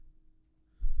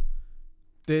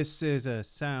This is a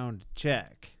sound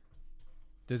check.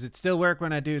 Does it still work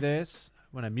when I do this?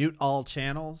 When I mute all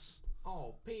channels?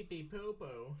 Oh, pee-pee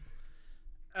poo-poo.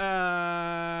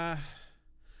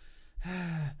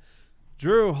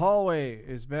 Drew Hollway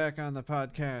is back on the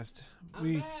podcast.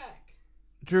 I'm back.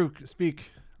 Drew,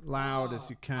 speak loud as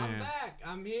you can. I'm back.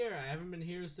 I'm here. I haven't been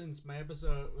here since my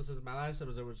last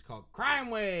episode, which is called Crime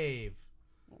Wave.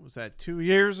 What was that, 2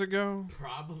 years ago?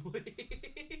 Probably.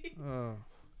 Oh.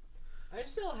 I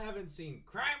still haven't seen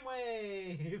Crime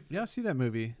Wave. Yeah, I'll see that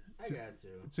movie. I got to.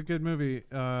 It's a good movie.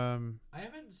 I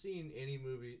haven't seen any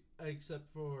movie except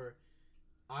for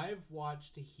I've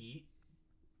watched Heat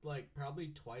like probably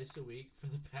twice a week for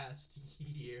the past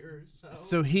year or so.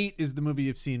 So Heat is the movie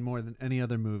you've seen more than any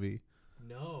other movie?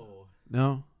 No.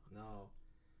 No? No.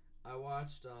 I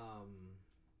watched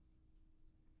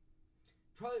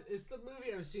probably it's the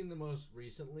movie I've seen the most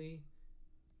recently.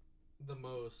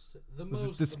 Was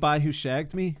it The Spy Who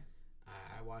Shagged Me?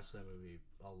 I watched that movie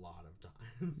a lot of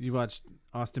times. You watched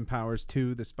Austin Powers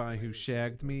 2, The Spy Who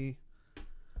Shagged Me?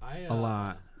 A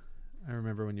lot. I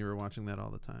remember when you were watching that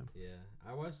all the time. Yeah.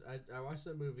 I watched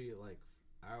that movie like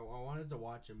I wanted to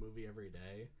watch a movie every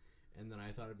day, and then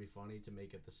I thought it'd be funny to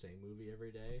make it the same movie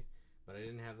every day, but I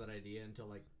didn't have that idea until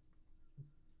like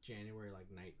January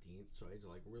 19th, so I had to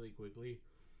like really quickly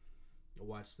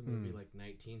watch the movie like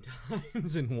 19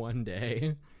 times in one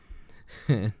day.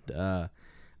 And I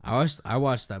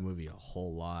watched that movie a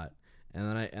whole lot,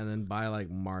 and then by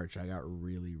like March I got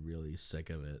really, really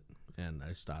sick of it, and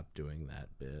I stopped doing that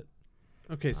bit.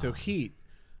 Okay, so Heat.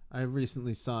 I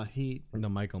recently saw Heat, the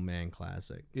Michael Mann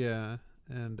classic. Yeah,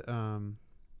 and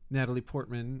Natalie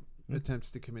Portman attempts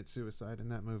to commit suicide in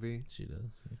that movie. She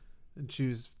does, yeah. And she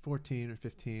was 14 or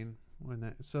 15 when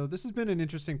that. So this has been an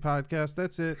interesting podcast.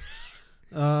 That's it.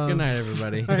 Good night,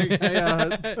 everybody.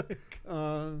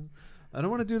 I don't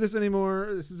want to do this anymore.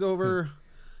 This is over.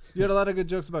 You had a lot of good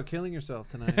jokes about killing yourself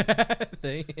tonight.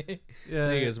 Thank you. Yeah, I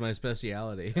think it's my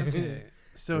speciality. Okay.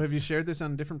 So have you shared this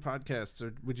on different podcasts,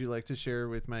 or would you like to share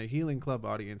with my Healing Club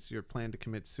audience your plan to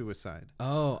commit suicide?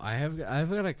 Oh, I've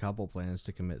got a couple plans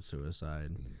to commit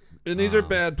suicide. And these are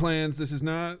bad plans. This is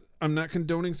not. I'm not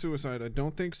condoning suicide. I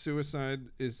don't think suicide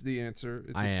is the answer.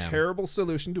 It's a terrible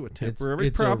solution to a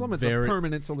temporary problem. It's a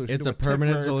permanent solution. It's a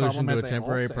permanent solution to a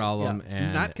temporary problem. Yeah.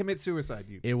 Do not commit suicide.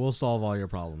 It will solve all your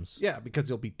problems. Yeah, because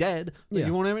you'll be dead, but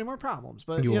you won't have any more problems.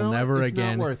 But you will never it's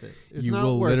again. Not worth it. It's you not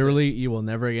will worth literally. it. You will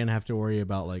never again have to worry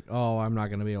about like, oh, I'm not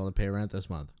going to be able to pay rent this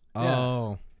month.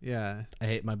 Oh, yeah. I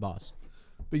hate my boss.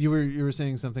 But you were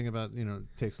saying something about it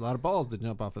takes a lot of balls to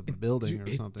jump off of the building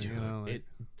or something.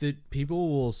 People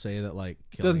will say that like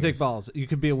it doesn't take balls. You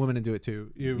could be a woman and do it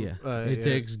too. It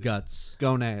takes guts,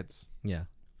 gonads. Yeah,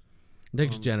 it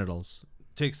takes genitals.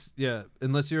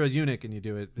 Unless you're a eunuch and you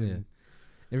do it. Yeah,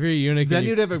 if you're a eunuch, then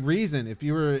you'd have a reason. If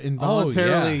you were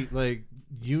involuntarily like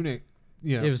eunuch,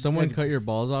 if someone cut your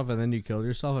balls off and then you killed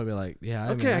yourself, I'd be like, yeah,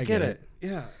 I get it.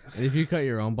 Yeah. And if you cut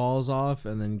your own balls off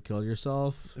and then killed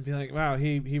yourself, I'd be like, wow,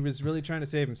 he was really trying to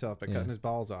save himself by cutting his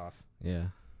balls off. Yeah.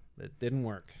 It didn't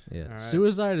work. Yeah. Right?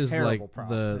 Suicide is like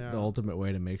problem. the ultimate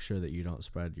way to make sure that you don't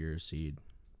spread your seed.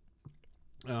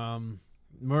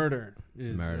 Murder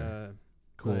is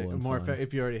cool. Like, and more fun.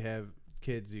 if you already have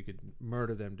kids, you could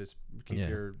murder them to keep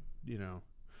your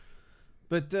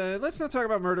But let's not talk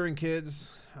about murdering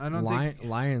kids. I don't think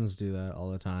lions do that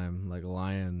all the time. Like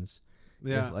lions.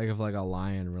 Yeah. If a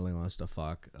lion really wants to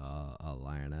fuck a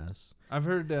lioness. I've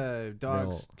heard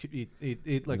dogs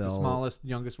eat like the smallest,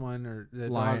 youngest one, or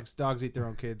dogs eat their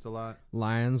own kids a lot.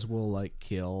 Lions will like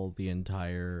kill the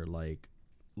entire like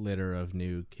litter of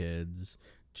new kids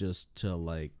just to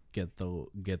like get the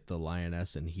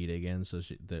lioness in heat again,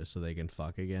 so they can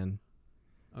fuck again.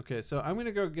 Okay, so I'm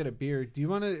gonna go get a beer. Do you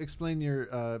want to explain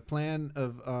your plan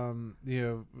of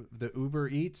the Uber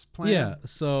Eats plan? Yeah.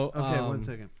 So okay, 1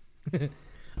 second.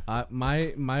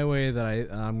 My way that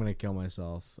I'm gonna kill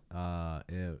myself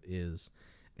is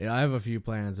I have a few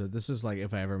plans, but this is like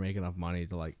if I ever make enough money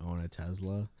to like own a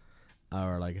Tesla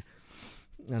or like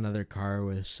another car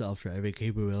with self-driving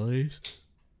capabilities.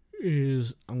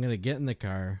 Is I'm gonna get in the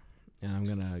car and I'm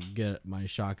gonna get my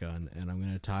shotgun and I'm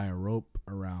gonna tie a rope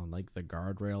around like the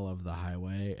guardrail of the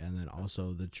highway and then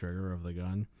also the trigger of the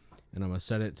gun, and I'm gonna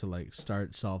set it to like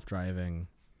start self-driving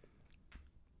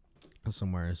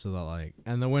somewhere so that like,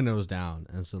 and the window's down,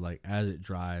 and so like as it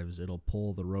drives it'll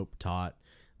pull the rope taut,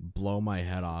 blow my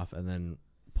head off, and then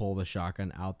pull the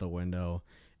shotgun out the window,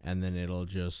 and then it'll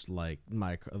just like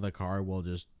the car will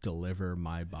just deliver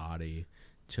my body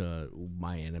to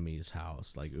my enemy's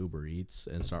house like Uber Eats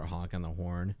and start honking the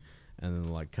horn, And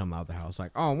then like come out the house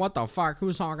like, oh, what the fuck?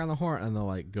 Who's honking the horn? And they'll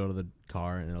like go to the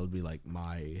car and it'll be like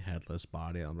my headless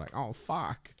body. I'm like, oh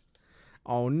fuck,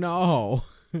 oh no.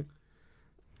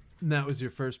 And that was your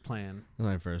first plan.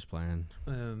 My first plan.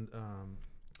 And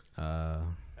I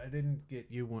didn't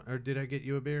get you one, or did I get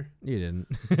you a beer? You didn't.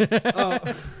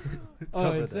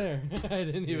 It's there. I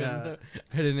didn't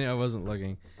even. I wasn't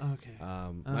looking. Okay.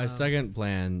 My second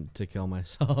plan to kill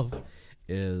myself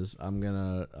is I'm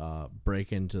gonna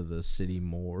break into the city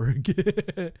morgue.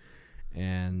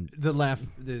 And the laugh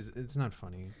is, it's not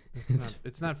funny.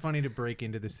 It's not funny to break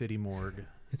into the city morgue.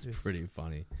 It's pretty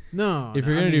funny. No, if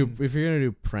you're gonna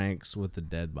do pranks with the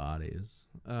dead bodies,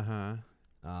 I'm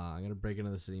gonna break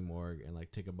into the city morgue and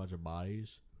like take a bunch of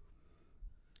bodies.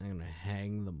 I'm gonna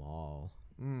hang them all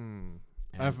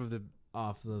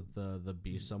off the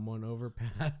Be Someone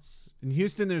overpass. In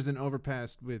Houston, there's an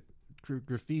overpass with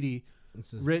graffiti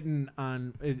written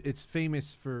on. It's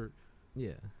famous for.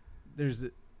 Yeah. There's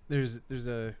a.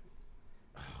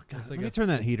 Oh God! Let me turn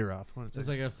that heater off. It's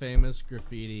like a famous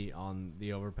graffiti on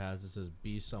the overpass that says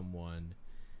 "Be Someone,"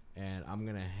 and I'm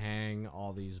gonna hang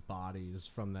all these bodies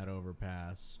from that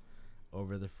overpass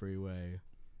over the freeway,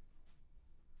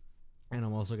 and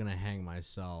I'm also gonna hang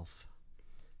myself,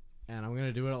 and I'm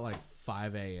gonna do it at like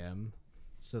 5 a.m.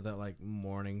 so that like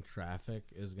morning traffic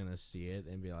is gonna see it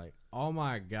and be like, "Oh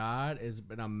my God, it's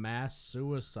been a mass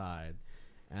suicide."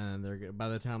 And they're by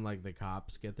the time like the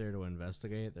cops get there to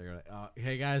investigate, they're like, "Oh,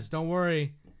 hey guys, don't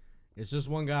worry, it's just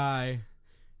one guy."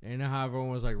 And you know how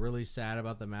everyone was like really sad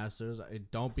about the mass suicide?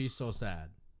 Don't be so sad.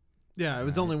 Yeah, it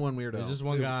was only one weirdo. It's just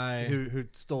one guy who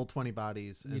stole 20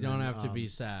 bodies. You don't have to be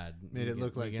sad. Made it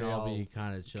look like they all be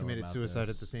kind of chill. Committed about suicide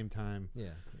this. at the same time.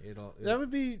 Yeah, that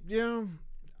would be.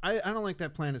 I don't like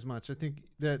that plan as much. I think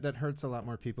that hurts a lot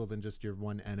more people than just your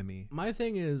one enemy. My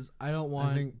thing is, I don't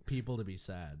want people to be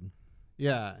sad.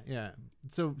 Yeah.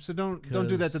 So don't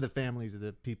do that to the families of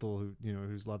the people who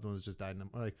whose loved ones just died.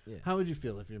 Like, how would you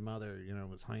feel if your mother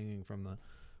was hanging from the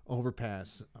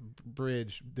overpass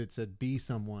bridge that said "Be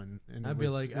Someone"? And I'd be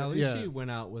like, at least she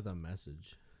went out with a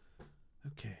message.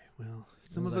 Okay, well,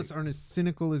 some of us aren't as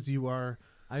cynical as you are.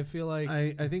 I feel like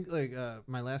I think like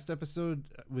my last episode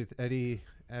with Eddie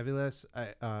Aviles,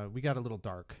 we got a little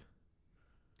dark.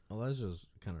 Well, that's just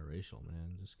kind of racial,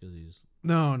 man. Just because he's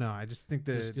no. I just think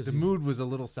the mood was a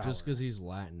little sour. Just because he's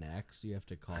Latinx, you have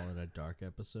to call it a dark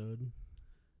episode.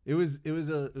 It was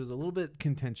a little bit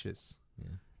contentious.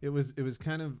 Yeah. It was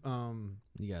kind of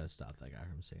You gotta stop that guy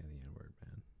from saying the N-word,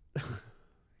 man.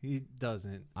 He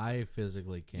doesn't. I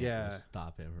physically can't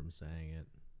stop him from saying it.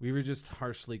 We were just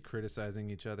harshly criticizing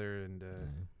each other, and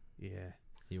he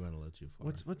went a little too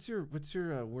far. What's your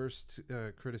worst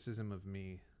criticism of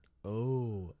me?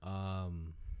 Oh,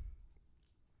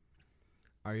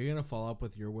 are you gonna follow up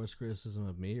with your worst criticism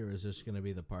of me, or is this gonna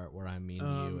be the part where I'm mean to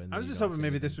you? And I was just hoping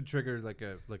maybe this would trigger like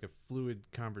a fluid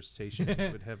conversation.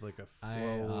 It would have like a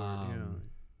flow.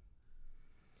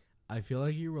 I feel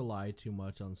like you rely too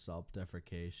much on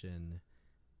self-deprecation,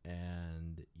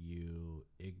 and you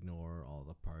ignore all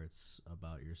the parts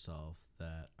about yourself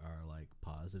that are like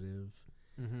positive.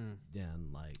 Mm-hmm.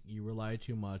 And like you rely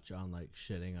too much on like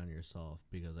shitting on yourself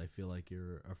because I feel like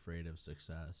you're afraid of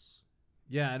success.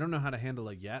 Yeah, I don't know how to handle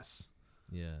a yes.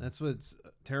 Yeah, that's what's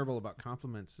terrible about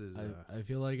compliments. Is I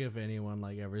feel like if anyone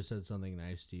like ever said something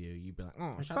nice to you, you'd be like,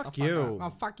 "Oh, shut fuck the fuck you! Up.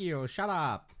 Oh, fuck you! Shut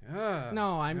up!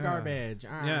 No, I'm garbage.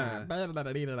 Yeah, blah, blah,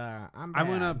 blah, blah, blah. I'm bad." I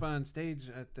went up on stage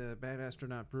at the Bad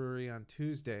Astronaut Brewery on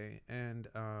Tuesday, and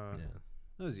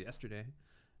it was yesterday.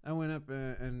 I went up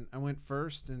and I went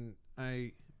first, and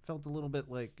I felt a little bit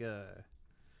like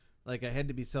I had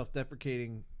to be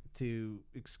self-deprecating to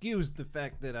excuse the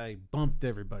fact that I bumped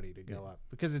everybody to go up,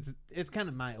 because it's kind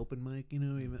of my open mic,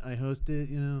 even I host it,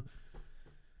 it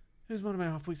was one of my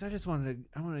off weeks. I wanted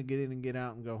to get in and get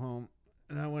out and go home,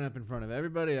 and I went up in front of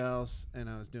everybody else, and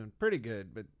I was doing pretty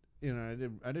good, but I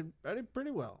did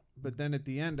pretty well. But then at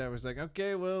the end I was like,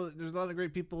 okay, well, there's a lot of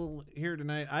great people here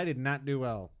tonight. I did not do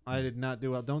well.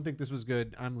 Don't think this was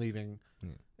good. I'm leaving.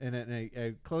 And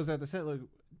I closed out the set. Like,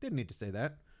 didn't need to say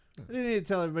that. I didn't need to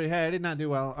tell everybody, hey, I did not do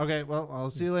well. Okay, well, I'll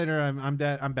see you later. I'm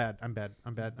dead. I'm bad. I'm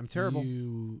terrible. Do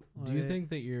you think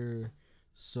that you're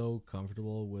so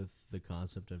comfortable with the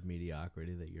concept of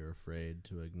mediocrity that you're afraid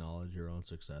to acknowledge your own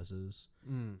successes?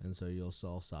 And so you'll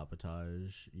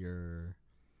self-sabotage your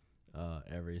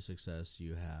every success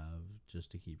you have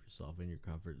just to keep yourself in your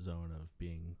comfort zone of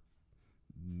being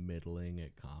middling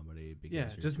at comedy?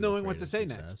 Because just knowing what to say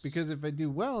next, because if I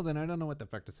do well, then I don't know what the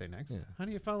fuck to say next. How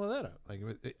do you follow that up? Like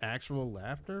with actual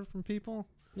laughter from people?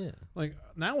 Like,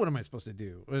 now what am I supposed to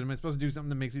do? Am I supposed to do something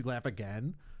that makes you laugh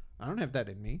again? I don't have that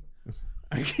in me.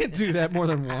 I can't do that more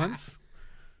than once.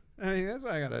 I mean, that's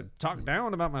why I gotta talk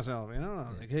down about myself, you know.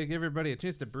 Like, hey, give everybody a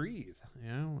chance to breathe, you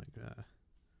know. Like,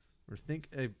 or think.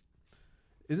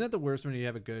 Isn't that the worst when you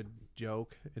have a good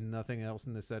joke and nothing else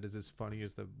in the set is as funny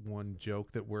as the one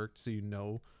joke that worked, so you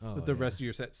know that the rest of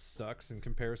your set sucks in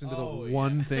comparison to the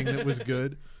one thing that was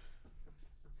good.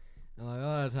 And like a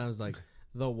lot of times, like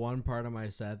the one part of my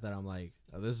set that I'm like,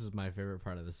 oh, this is my favorite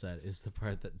part of the set is the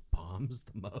part that bombs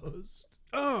the most.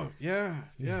 Oh yeah.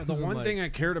 The one thing I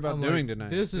cared about doing tonight.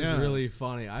 This is really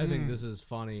funny. I think this is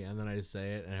funny, and then I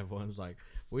say it, and everyone's like,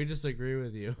 "We disagree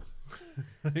with you."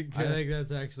 I think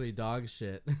that's actually dog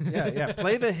shit. Yeah.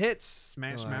 Play the hits,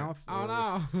 Smash Mouth. Oh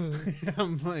no!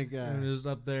 I'm like, I'm just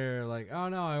up there like, oh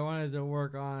no! I wanted to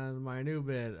work on my new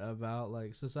bit about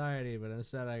like society, but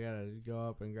instead I gotta go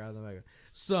up and grab the mic.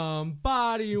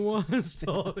 Somebody once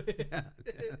told me.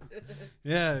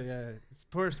 Yeah. It's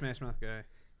poor Smash Mouth guy.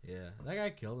 Yeah, that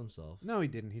guy killed himself. No, he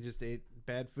didn't. He just ate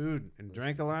bad food and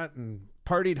drank a lot and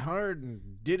partied hard and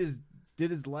did his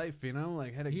life, you know,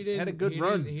 like had a good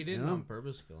run. He didn't on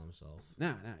purpose kill himself.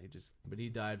 No, but he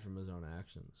died from his own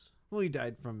actions. Well, he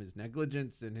died from his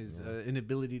negligence and his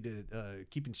inability to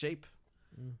keep in shape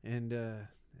and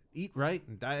eat right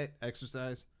and diet,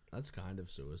 exercise. That's kind of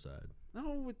suicide.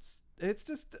 No, it's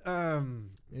just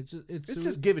it's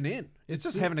just giving in. It's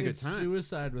just having a good time.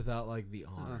 Suicide without like the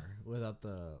honor, without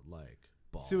the like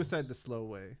balls. Suicide the slow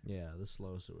way. Yeah, the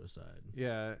slow suicide.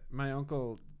 Yeah, my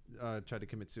uncle tried to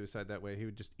commit suicide that way. He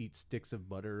would just eat sticks of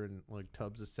butter and like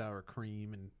tubs of sour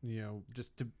cream, and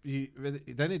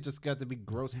then it just got to be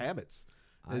gross habits.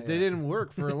 They didn't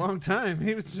work for a long time.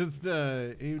 He was just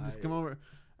he would just come over.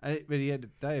 But he had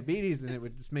diabetes, and it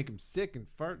would just make him sick and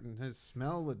fart, and his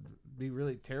smell would be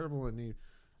really terrible. And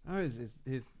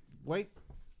his white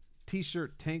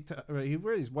t-shirt tank top. He'd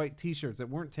wear these white t-shirts that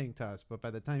weren't tank tops, but by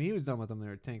the time he was done with them, they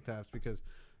were tank tops because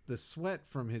the sweat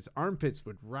from his armpits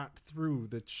would rot through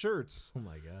the shirts. Oh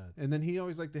my god! And then he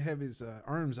always liked to have his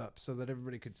arms up so that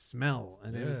everybody could smell,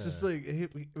 and it was just like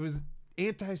it was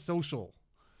antisocial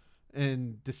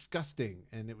and disgusting,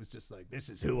 and it was just like, this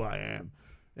is who I am.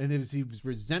 And he was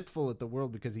resentful at the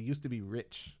world because he used to be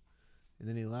rich, and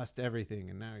then he lost everything,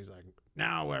 and now he's like,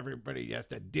 now everybody has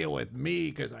to deal with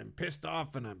me because I'm pissed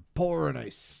off and I'm poor and I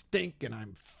stink and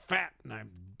I'm fat and I'm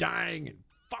dying and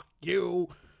fuck you,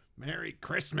 Merry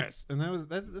Christmas. And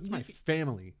that's my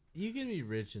family. You can be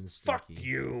rich and stinky. Fuck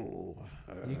you.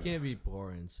 You can't be poor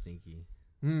and stinky.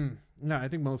 No, I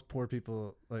think most poor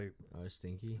people are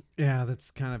stinky. Yeah, that's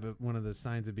kind of one of the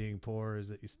signs of being poor is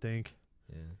that you stink.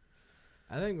 Yeah.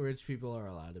 I think rich people are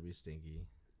allowed to be stinky.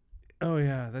 Oh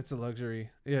yeah, that's a luxury.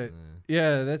 Yeah.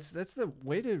 That's the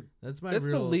way to. That's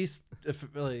the least.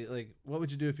 Like, what would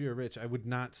you do if you were rich? I would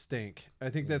not stink. I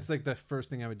think that's like the first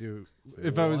thing I would do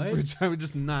if I was rich. I would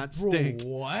just not stink.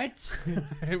 What?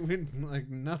 I would like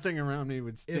nothing around me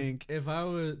would stink. If I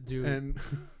would do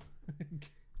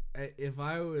if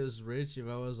I was rich, if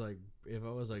I was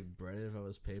breaded, if I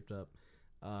was paped up,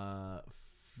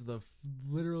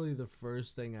 literally the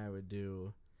first thing I would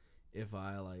do if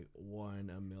I like won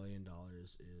 $1 million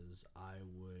is I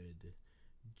would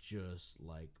just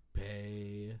like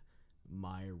pay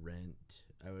my rent.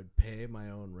 I would pay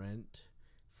my own rent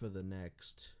for the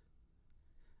next,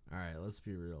 all right, let's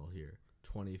be real here,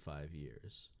 25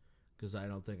 years, because I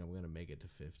don't think I'm gonna make it to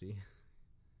 50.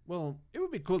 Well, it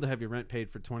would be cool to have your rent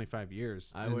paid for 25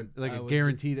 years. I would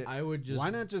guarantee that. I would just. Why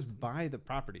not just buy the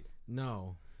property?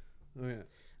 No. Oh yeah.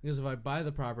 Because if I buy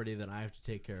the property, then I have to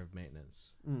take care of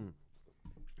maintenance.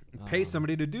 Pay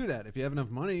somebody to do that. If you have enough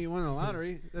money, you win the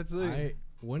lottery. That's like.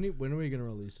 When are we going to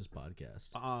release this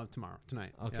podcast?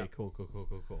 Tonight. Okay, yeah. Cool.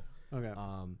 Okay.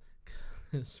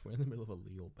 We're in the middle of a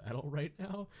legal battle right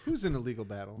now. Who's in a legal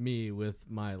battle? Me with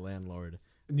my landlord.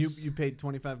 And you paid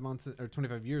 25 months or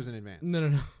 25 years in advance.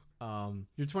 No.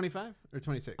 You're 25 or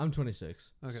 26? I'm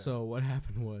 26. Okay. So what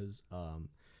happened was,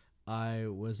 I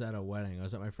was at a wedding. I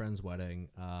was at my friend's wedding.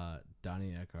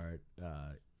 Donnie Eckhart,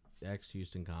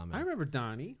 ex-Houston comic. I remember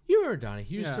Donnie. You remember Donnie?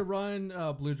 He used to run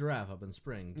Blue Giraffe up in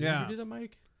Spring. Did you do that,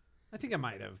 Mike? I think I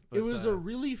might have. But, it was a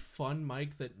really fun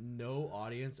mic that no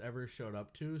audience ever showed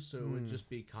up to, so it would just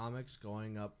be comics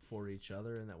going up for each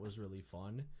other, and that was really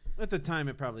fun. At the time,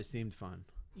 it probably seemed fun.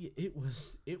 It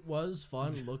was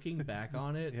fun looking back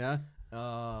on it. Yeah.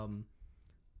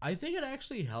 I think it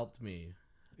actually helped me.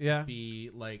 Yeah.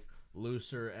 Be like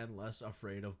looser and less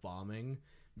afraid of bombing,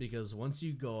 because once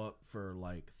you go up for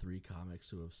like 3 comics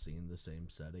who have seen the same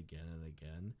set again and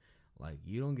again, like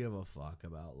you don't give a fuck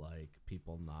about like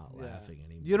people not laughing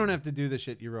anymore. You don't have to do the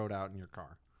shit you wrote out in your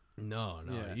car. No.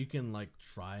 You can like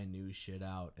try new shit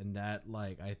out, and that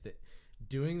like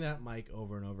doing that mic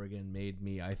over and over again made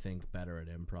me, I think, better at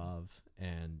improv.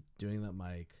 And doing that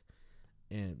mic,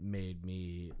 it made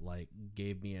me like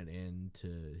gave me an in to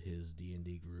his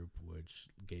D&D group, which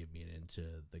gave me an in to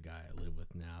the guy I live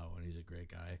with now, and he's a great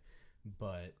guy.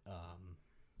 But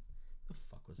the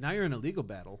fuck was now you're in a legal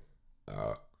battle.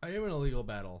 I am in a legal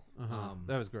battle.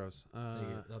 That was gross.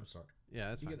 I'm sorry. Yeah,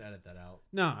 that's fine. You can edit that out.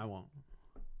 No, I won't.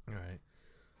 All right.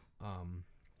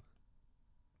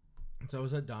 So I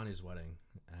was at Donnie's wedding,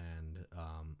 and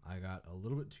I got a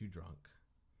little bit too drunk.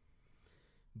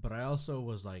 But I also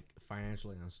was like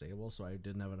financially unstable, so I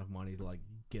didn't have enough money to like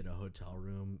get a hotel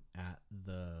room at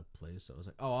the place. So I was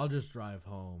like, "Oh, I'll just drive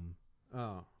home."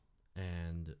 Oh.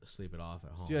 And sleep it off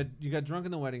at home. So you got drunk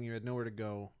in the wedding. You had nowhere to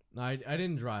go. No, I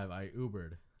didn't drive. I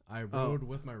Ubered. I rode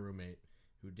with my roommate,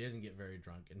 who didn't get very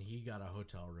drunk, and he got a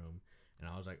hotel room. And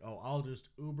I was like, "Oh, I'll just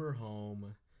Uber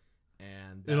home."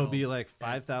 And it'll be like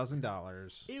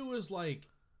 $5,000. It was like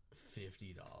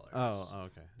 $50. Oh,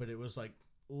 okay. But it was like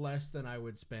less than I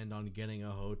would spend on getting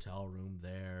a hotel room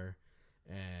there,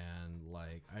 and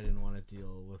like I didn't want to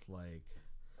deal with like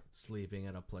sleeping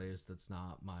at a place that's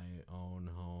not my own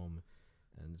home.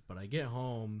 But I get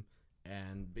home,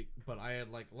 but I had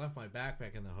like left my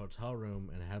backpack in the hotel room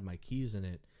and had my keys in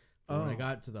it. But when I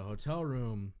got to the hotel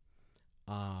room,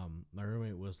 my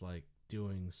roommate was like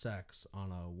doing sex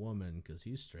on a woman because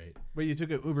he's straight. But you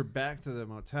took an Uber back to the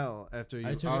motel after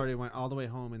you already went all the way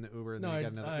home in the Uber, and then you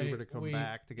got another Uber to come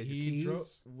back to get your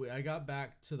keys? I got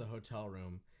back to the hotel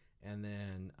room, and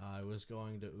then I was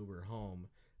going to Uber home.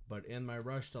 But in my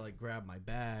rush to like grab my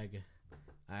bag,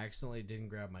 I accidentally didn't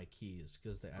grab my keys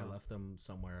because I left them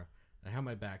somewhere. I had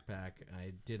my backpack, and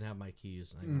I didn't have my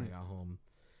keys when I got home.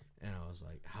 And I was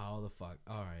like, how the fuck?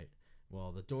 All right,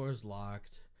 well, the door's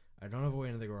locked. I don't have a way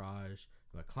into the garage.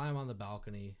 I'm going to climb on the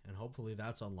balcony, and hopefully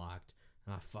that's unlocked.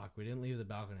 Fuck, we didn't leave the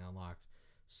balcony unlocked.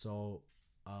 So,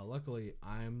 luckily,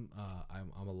 I'm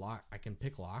a lock. I can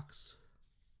pick locks.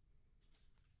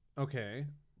 Okay.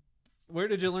 Where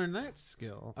did you learn that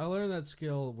skill? I learned that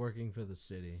skill working for the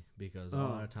city because a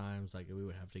lot of times, like, we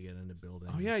would have to get into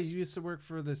buildings. Oh yeah, you used to work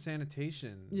for the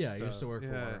sanitation. Yeah, I used to work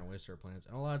for water and wastewater plants,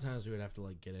 and a lot of times we would have to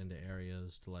like get into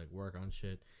areas to like work on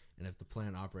shit. And if the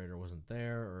plant operator wasn't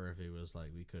there, or if it was like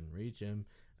we couldn't reach him,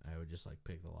 I would just like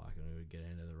pick the lock, and we would get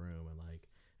into the room and like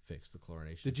fix the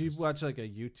chlorination. Did you watch like a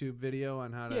YouTube video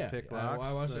on how to pick locks?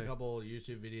 I watched a couple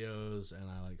YouTube videos, and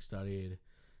I like studied,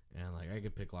 and like I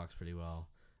could pick locks pretty well.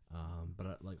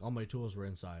 But like all my tools were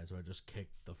inside, so I just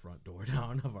kicked the front door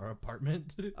down of our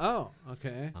apartment. Oh,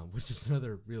 okay. Which is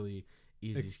another really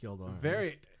easy skill to learn.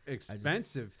 Very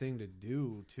expensive thing to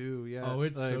do too. Yeah. Oh,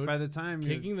 it's like, so by the time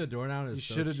kicking the door down is you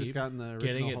so should have cheap. just gotten the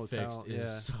original Getting it hotel. fixed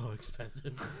is so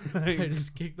expensive. I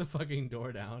just kicked the fucking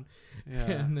door down. Yeah.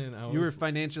 And then you were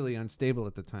financially unstable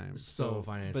at the time. So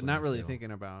financially, but not really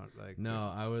thinking about like.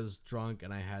 No, I was drunk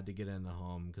and I had to get in the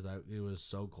home because it was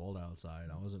so cold outside.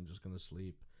 I wasn't just gonna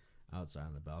sleep outside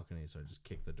on the balcony, so I just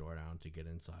kicked the door down to get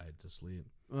inside to sleep.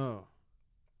 Oh.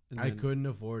 I couldn't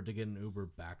afford to get an Uber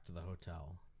back to the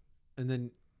hotel. And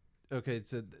then, okay,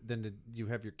 so then did you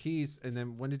have your keys, and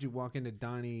then when did you walk into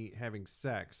Donnie having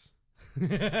sex?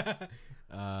 That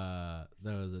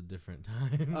was a different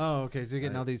time. Oh, okay, so you're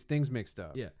getting all these things mixed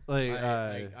up. Yeah, like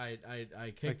I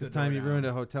kicked like the time door you down. ruined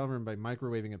a hotel room by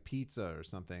microwaving a pizza or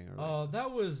something. Or oh,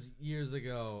 that was years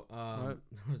ago. What?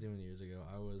 I was doing years ago.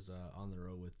 I was on the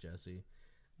road with Jesse.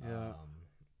 Yeah,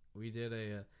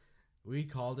 we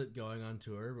called it going on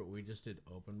tour, but we just did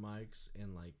open mics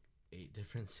in like 8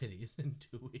 different cities in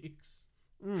 2 weeks.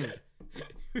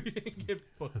 We didn't get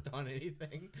booked on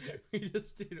anything. We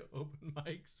just did open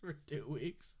mics for 2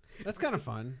 weeks. That's kind of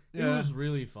fun. It was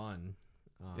really fun.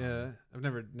 Yeah, I've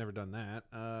never done that.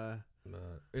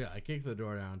 Yeah, I kicked the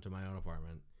door down to my own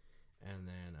apartment, and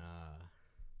then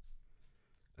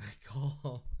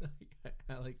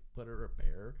I like put a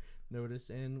repair notice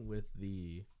in with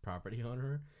the property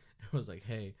owner. I was like,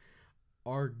 hey,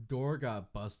 our door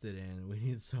got busted in. We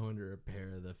need someone to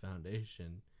repair the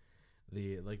foundation,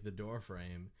 the door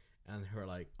frame. And they were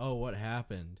like, oh, what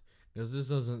happened? Because this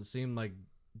doesn't seem like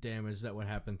damage that would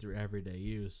happen through everyday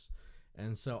use.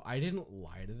 And so I didn't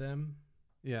lie to them.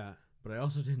 Yeah. But I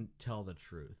also didn't tell the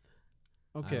truth.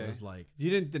 Okay. I was like, you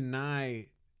didn't deny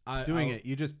doing it.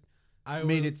 You just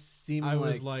made it seem I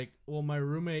was like, well, my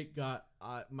roommate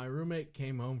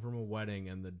came home from a wedding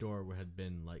and the door had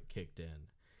been like kicked in. And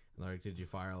they're like, did you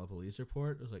file a police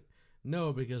report? I was like,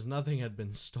 no, because nothing had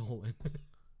been stolen.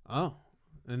 Oh,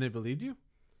 and they believed you?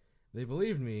 They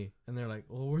believed me, and they're like,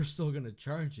 well, we're still going to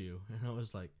charge you. And I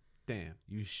was like, damn.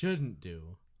 You shouldn't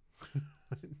do.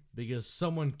 Because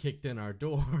someone kicked in our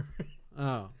door.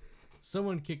 Oh.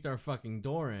 someone kicked our fucking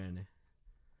door in.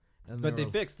 And But they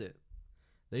fixed it.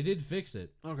 They did fix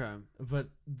it. Okay. But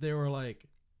they were like,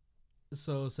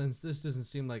 so since this doesn't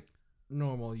seem like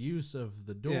normal use of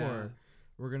the door,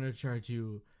 we're going to charge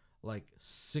you like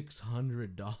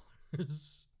 $600.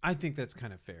 I think that's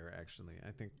kind of fair, actually.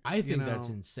 I think that's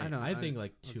insane. I think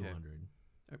like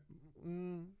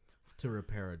 200 to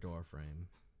repair a door frame.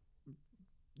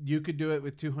 You could do it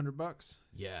with $200.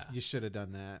 Yeah, you should have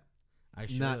done that. I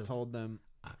should not told them.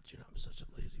 Dude, I'm such a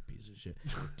lazy piece of shit.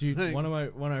 Dude, like, one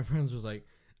of my friends was like,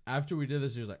 after we did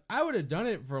this, he was like, I would have done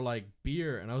it for like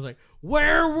beer, and I was like,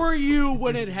 where were you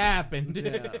when it happened?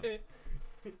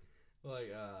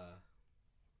 Like,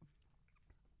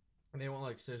 they want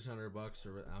like $600,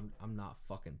 or I'm not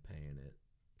fucking paying it.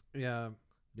 Yeah,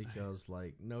 because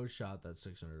like no shot that's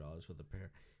 $600 for the pair,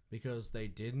 because they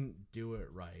didn't do it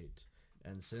right,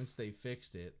 and since they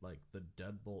fixed it, like the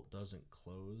deadbolt doesn't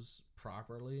close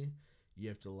properly. You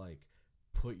have to like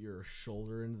put your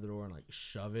shoulder into the door and like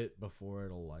shove it before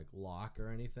it'll like lock or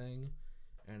anything,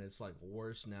 and it's like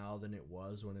worse now than it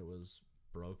was when it was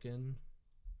broken.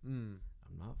 I'm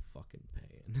not fucking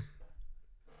paying.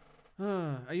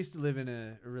 I used to live in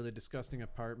a really disgusting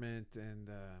apartment, and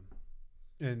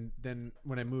then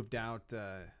when I moved out,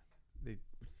 they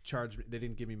charged me. They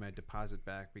didn't give me my deposit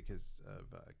back because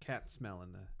of cat smell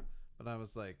in the. But I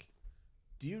was like,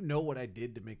 "Do you know what I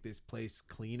did to make this place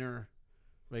cleaner?"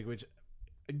 Like, which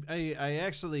I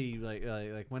actually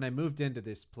like when I moved into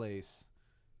this place,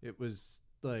 it was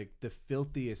like the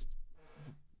filthiest.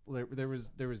 There was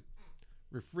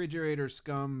refrigerator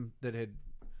scum that had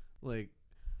like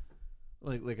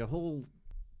a whole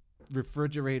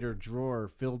refrigerator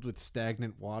drawer filled with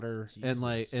stagnant water. Jesus. And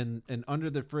like and under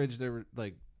the fridge there were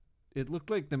like, it looked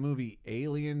like the movie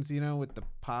Aliens, you know, with the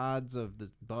pods of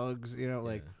the bugs, you know,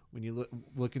 like when you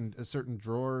look in a certain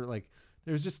drawer, like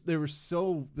there was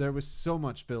so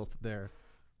much filth there.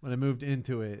 When I moved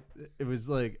into it, it was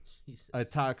like a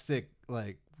toxic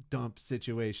like dump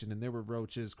situation, and there were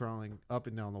roaches crawling up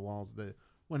and down the walls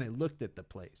when I looked at the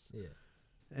place. Yeah.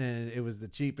 And it was the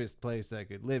cheapest place I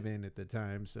could live in at the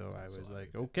time, so I was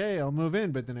like, okay, I'll move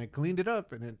in. But then I cleaned it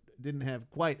up, and it didn't have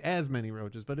quite as many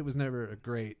roaches, but it was never a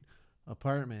great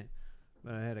apartment.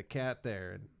 But I had a cat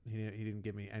there, and he didn't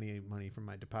give me any money from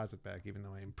my deposit back, even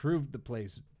though I improved the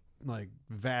place like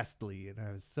vastly, and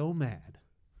I was so mad.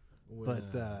 When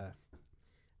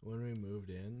we moved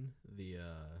in, the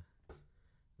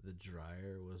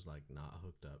dryer was like not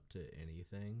hooked up to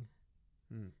anything.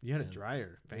 You had a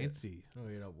dryer, fancy.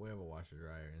 We have a washer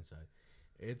dryer inside.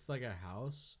 It's like a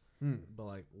house, but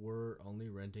like we're only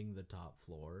renting the top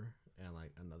floor, and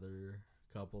like another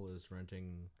couple is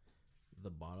renting the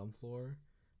bottom floor.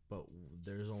 But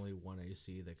there's only one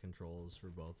AC that controls for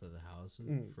both of the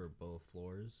houses for both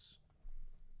floors,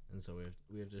 and so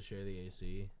we have to share the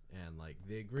AC. And like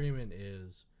the agreement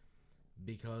is,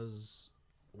 because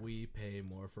we pay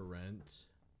more for rent.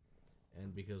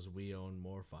 And because we own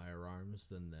more firearms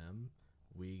than them,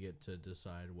 we get to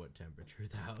decide what temperature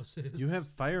the house is. You have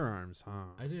firearms, huh?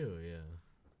 I do, yeah.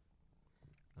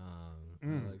 I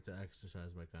like to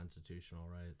exercise my constitutional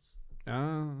rights.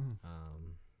 I'm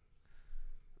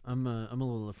a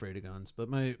little afraid of guns, but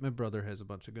my brother has a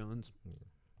bunch of guns.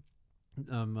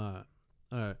 Yeah.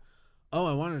 I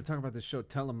wanted to talk about this show,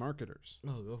 Telemarketers.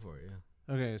 Oh, go for it, yeah.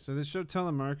 Okay, so this show,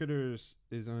 Telemarketers,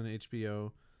 is on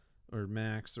HBO. Or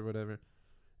Max or whatever,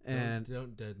 and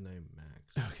don't dead name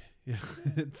Max. Okay, yeah,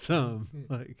 it's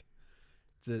like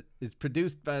it's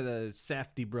produced by the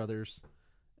Safdie brothers.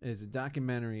 It's a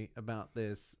documentary about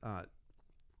this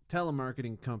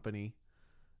telemarketing company,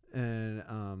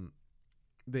 and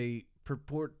they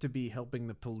purport to be helping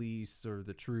the police or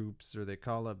the troops, or they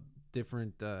call up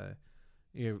different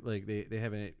like they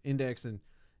have an index, and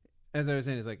as I was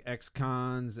saying, it's like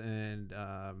ex-cons and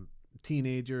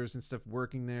teenagers and stuff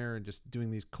working there, and just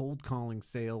doing these cold calling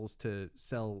sales to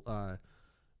sell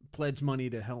pledge money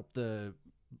to help the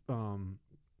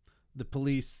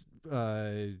police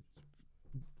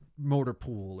motor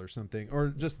pool or something, or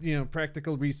just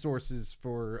practical resources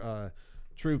for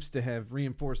troops to have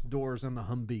reinforced doors on the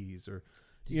Humvees, or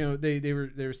they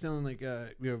were selling like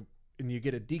and you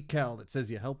get a decal that says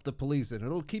you help the police, and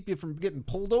it'll keep you from getting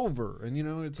pulled over, and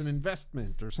it's an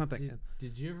investment or something.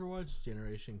 Did you ever watch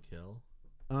Generation Kill?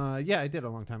 Yeah, I did a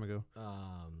long time ago.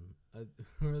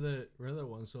 Remember the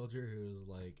one soldier who was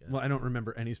like, well, I don't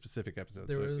remember any specific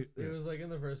episodes. It was like in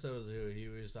the first episode, he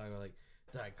was talking about like,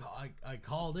 I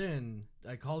called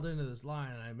into this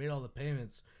line, and I made all the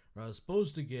payments, where I was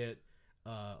supposed to get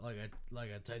like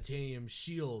a titanium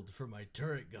shield for my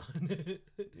turret gun.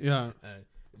 Yeah.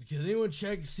 can anyone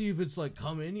check see if it's like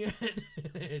come in yet?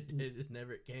 it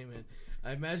never came in.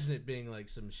 I imagine it being like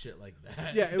some shit like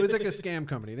that. Yeah, it was like a scam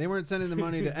company. They weren't sending the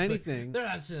money to anything. Like, they're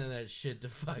not sending that shit to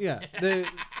fuck. Yeah,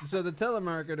 so the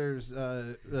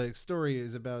telemarketers like story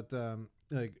is about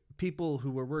like people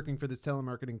who were working for this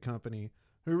telemarketing company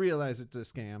who realize it's a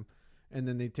scam, and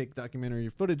then they take documentary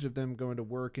footage of them going to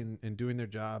work and doing their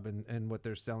job and what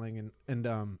they're selling and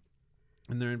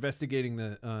they're investigating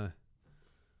the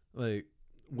like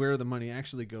where the money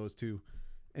actually goes to.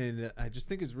 And I just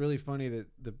think it's really funny that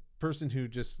the person who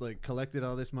just like collected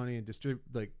all this money and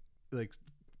like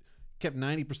kept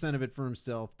 90% of it for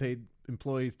himself, paid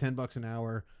employees $10 an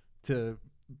hour to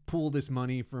pool this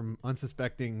money from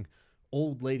unsuspecting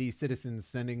old lady citizens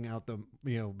sending out the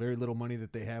very little money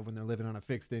that they have when they're living on a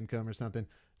fixed income or something,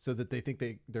 so that they think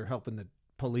they're helping the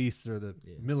police or the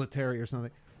military or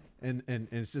something. And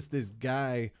it's just this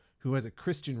guy who has a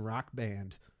Christian rock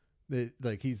band that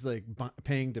like he's like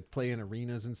paying to play in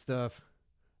arenas and stuff,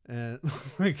 and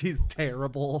like he's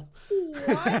terrible.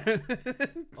 What?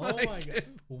 Oh my god!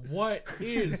 What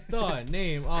is the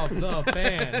name of the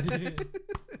band?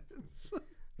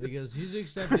 Because he's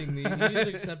accepting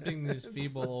these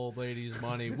feeble old ladies'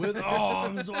 money with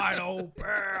arms wide open.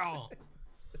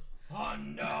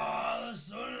 Under the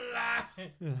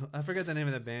sunlight. I forget the name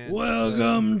of the band.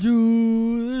 Welcome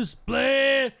to this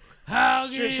place. How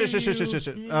Shh.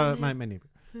 My neighbor.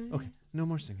 Okay, no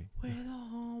more singing. With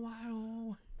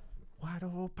all wide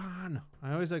open.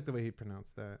 I always like the way he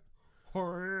pronounced that.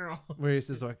 wide Where he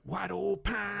says like wide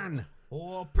open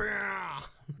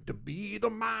to be the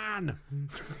man.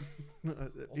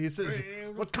 He says,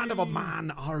 "What kind of a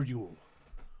man are you?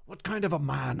 What kind of a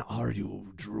man are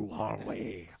you, Drew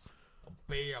Hollway?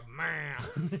 Be a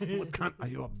man. What kind? Are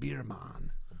you a beer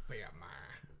man? Be a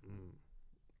man."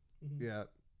 Yeah.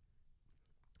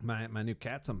 My new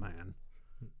cat's a man.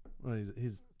 Well,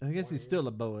 he's I guess he's still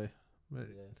a boy, but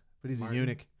he's Martin? a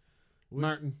eunuch.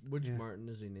 Martin. Which Martin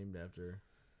is he named after?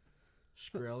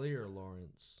 Shkreli or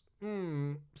Lawrence?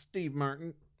 Steve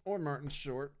Martin or Martin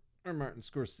Short or Martin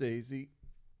Scorsese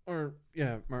or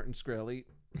Martin Shkreli.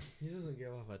 He doesn't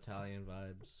give off Italian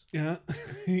vibes. Yeah.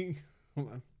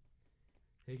 Hold on.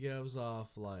 He gives off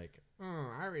like,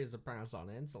 I raised the price on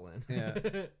insulin.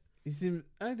 Yeah.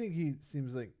 I think he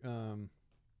seems like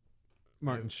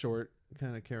Martin Short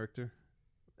kind of character.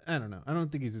 I don't know. I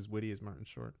don't think he's as witty as Martin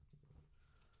Short.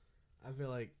 I feel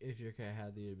like if your cat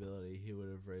had the ability, he would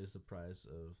have raised the price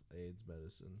of AIDS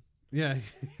medicine. Yeah,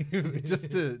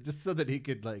 just so that he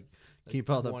could like keep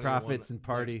all the profits and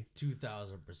party.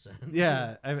 2,000%.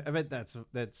 Yeah, I bet that's.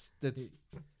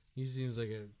 He seems like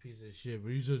a piece of shit,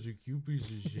 but he's such a cute piece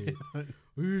of shit.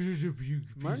 He's such a piece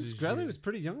Martin of Shkreli shit. was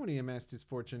pretty young when he amassed his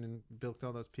fortune and bilked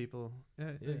all those people.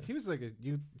 Yeah. He was like a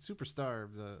superstar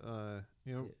of the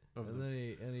and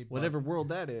then he whatever world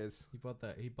that is. He bought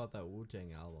that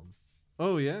Wu-Tang album.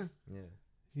 Oh yeah. Yeah.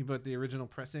 He bought the original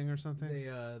pressing or something.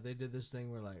 They did this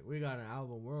thing where like we got an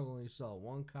album, we'll only sell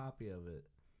one copy of it.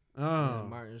 Oh. And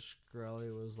Martin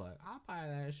Shkreli was like, I'll buy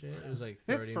that shit. It was like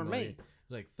it's for me. It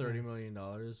was like $30 million,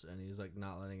 and he's like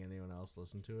not letting anyone else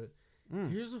listen to it.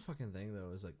 Here's the fucking thing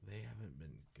though, is like they haven't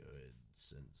been good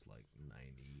since like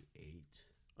 '98.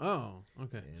 Oh,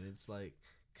 okay. And it's like,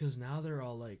 cause now they're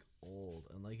all like old,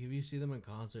 and like if you see them in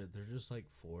concert, they're just like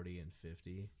 40 and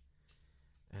 50.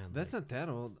 And that's like, not that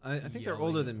old. I think they're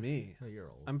older than me. Oh, you're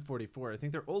old. I'm 44. I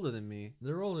think they're older than me.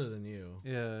 They're older than you.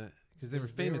 Yeah, because they were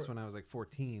famous when I was like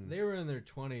 14. They were in their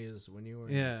 20s when you were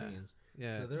in your teens.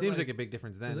 Yeah, so it seems like a big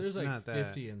difference then. So there's it's like not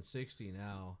 50 that. and 60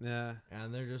 now. Yeah.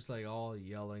 And they're just like all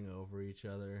yelling over each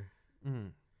other.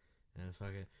 And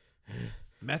fucking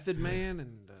Method Man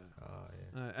and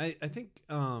I think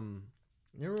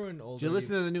remember when old did you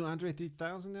listen to the new Andre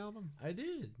 3000 album? I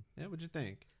did. Yeah, what'd you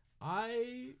think?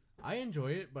 I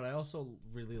enjoy it, but I also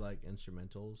really like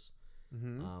instrumentals.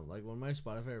 Like when my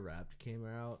Spotify Wrapped came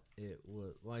out, it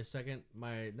was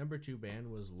my number 2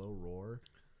 band was Low Roar.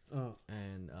 Oh.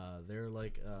 And they're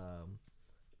like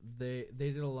they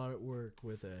did a lot of work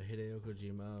with Hideo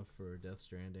Kojima for Death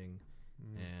Stranding,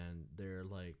 and they're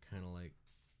like kind of like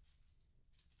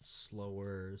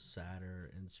slower,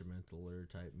 sadder, instrumentaler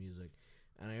type music.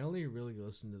 And I only really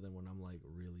listen to them when I'm like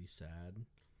really sad.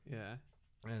 Yeah.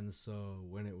 And so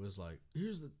when it was like,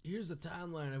 here's the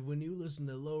timeline of when you listen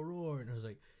to Low Roar, and I was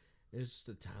like, it's just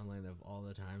a timeline of all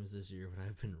the times this year when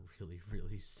I've been really,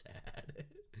 really sad.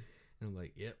 And I'm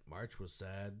like, yep, March was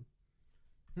sad.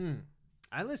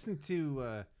 I listened to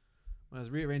when I was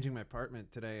rearranging my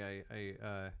apartment today.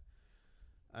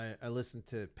 I listened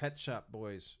to Pet Shop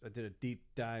Boys. I did a deep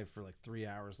dive for like 3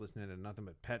 hours listening to nothing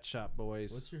but Pet Shop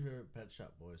Boys. What's your favorite Pet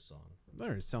Shop Boys song?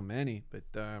 There's so many, but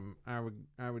I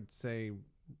would say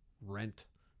Rent.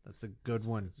 That's a good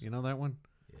one. You know that one?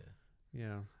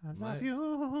 Yeah. I love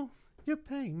you. You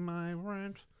pay my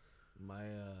rent.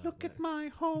 Look at my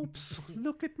hopes.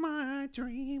 Look at my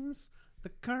dreams. The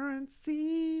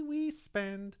currency we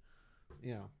spend.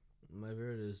 You know. My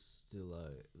favorite is still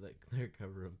like their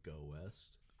cover of Go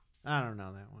West. I don't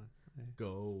know that one.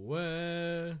 Go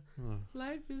west.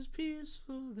 Life is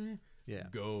peaceful there. Yeah.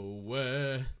 Go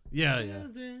west. Yeah.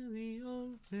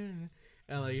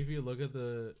 And like if you look at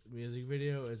the music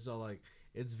video, it's all like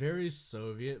it's very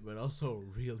Soviet, but also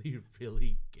really,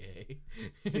 really gay.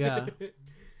 Yeah.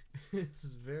 It's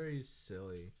very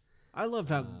silly. I loved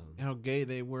how gay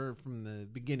they were from the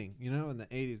beginning. You know, in the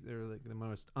 80s, they were like the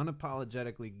most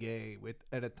unapologetically gay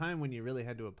at a time when you really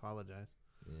had to apologize.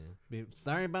 Yeah.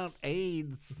 Sorry about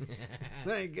AIDS.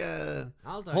 Like,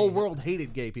 whole world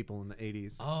hated gay people in the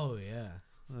 80s. Oh, yeah.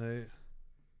 Like,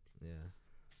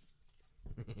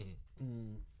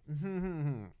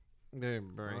 I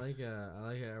like how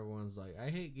everyone's like, I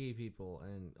hate gay people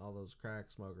and all those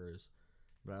crack smokers,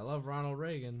 but I love Ronald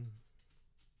Reagan.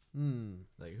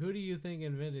 Like, who do you think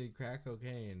invented crack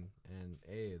cocaine and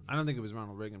AIDS? I don't think it was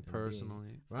Ronald Reagan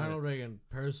personally. Ronald Reagan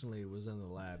personally was in the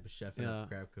lab chefing up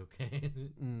crack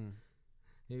cocaine.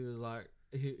 He was like,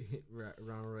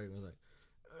 Ronald Reagan was like,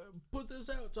 put this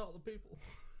out to all the people.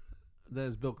 That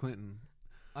is Bill Clinton.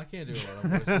 I can't do a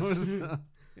lot of voices.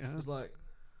 It was like,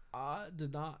 I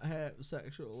did not have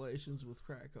sexual relations with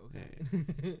crack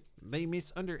cocaine. They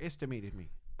misunderestimated me.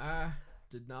 I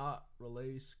did not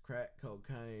release crack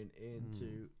cocaine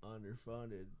into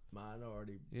underfunded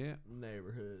minority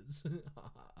neighborhoods.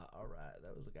 All right,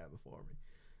 that was the guy before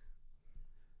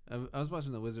me. I was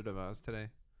watching The Wizard of Oz today,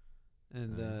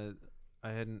 and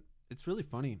I hadn't. It's really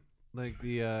funny, like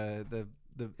the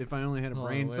If I Only Had a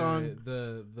Brain song.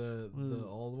 The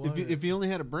old one. If he only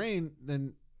had a brain,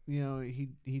 then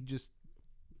he'd just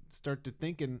start to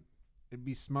thinking. It'd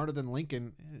be smarter than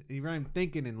Lincoln. He rhymed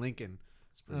thinking in Lincoln.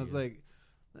 I was like,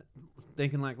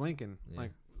 thinking like Lincoln,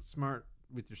 like smart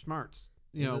with your smarts.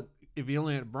 If he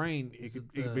only had a brain, it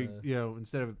could be,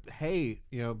 instead of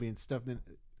being stuffed in,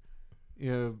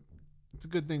 it's a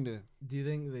good thing to. Do you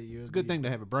think that it's a good thing to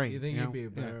have a brain? Do you think you'd be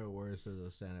better or worse as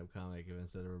a stand-up comic if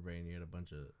instead of a brain you had a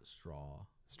bunch of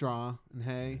straw and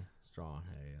hay, straw and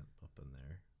hay up in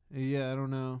there? Yeah, I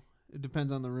don't know. It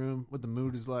depends on the room, what the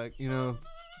mood is like. It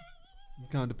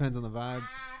kind of depends on the vibe.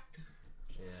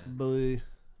 Yeah. Boy.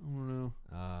 I don't know.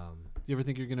 Do you ever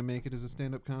think you're gonna make it as a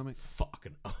stand-up comic?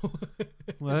 Fucking no.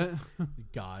 What?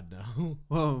 God no.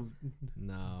 Well,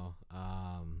 no.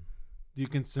 Do you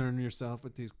concern yourself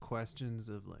with these questions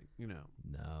of like,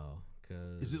 No,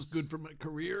 because is this good for my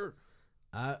career?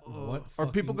 What are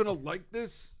people gonna like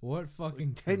this? What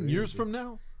fucking 10 years from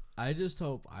now? I just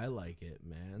hope I like it,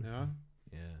 man. Yeah.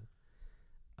 Yeah.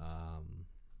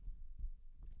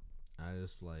 I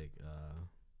just like.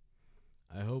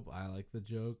 I hope I like the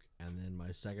joke, and then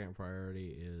my second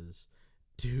priority is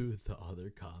do the other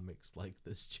comics like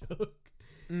this joke?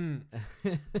 And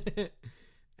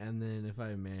then if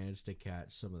I manage to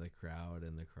catch some of the crowd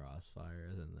in the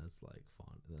crossfire, then that's like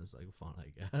fun. That's like fun,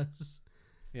 I guess.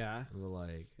 Yeah. But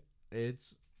like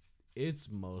it's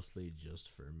mostly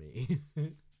just for me.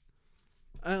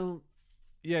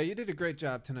 Yeah, you did a great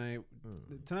job tonight.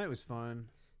 Tonight was fun.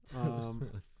 Really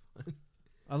fun.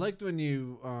 I liked when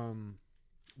you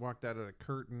walked out of the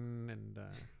curtain, and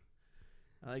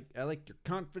I like your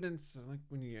confidence. I like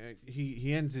when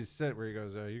he ends his set where he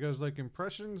goes, "You guys like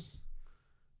impressions?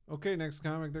 Okay, next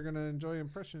comic, they're gonna enjoy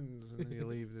impressions," and then you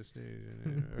leave the stage.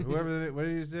 Or whoever, what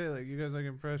did you say? Like, you guys like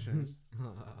impressions?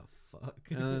 Oh fuck!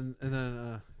 And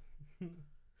then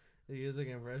you guys like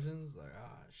impressions? Like,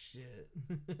 shit.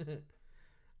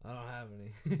 I don't have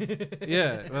any.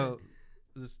 Yeah, well.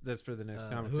 That's for the next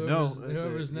comic.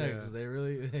 Whoever's next, they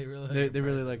really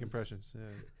like impressions.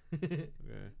 Yeah.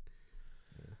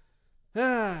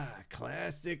 Okay.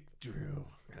 Classic Drew.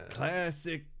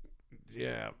 Classic.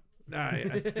 Yeah.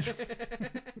 I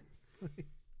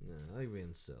like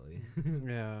being silly.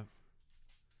 Yeah.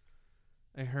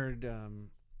 I heard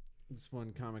this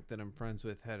one comic that I'm friends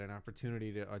with had an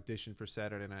opportunity to audition for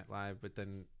Saturday Night Live, but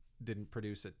then didn't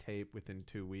produce a tape within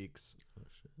 2 weeks. Oh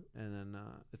shit. And then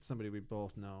it's somebody we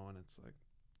both know, and it's like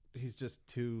he's just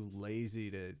too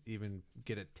lazy to even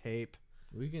get a tape.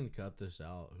 We can cut this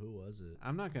out. Who was it?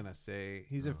 I'm not gonna say.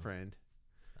 He's a friend.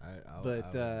 I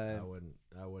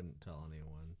wouldn't tell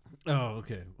anyone. Oh,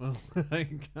 okay. Well, I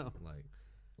can go.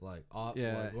 Like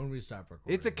when we stop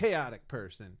recording. It's a chaotic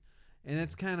person, And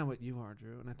that's kind of what you are,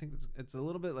 Drew. And I think it's a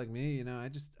little bit like me. You know,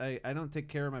 I don't take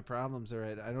care of my problems, or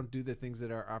I don't do the things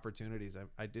that are opportunities.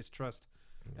 I distrust.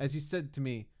 As you said to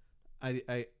me,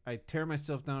 I tear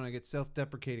myself down. I get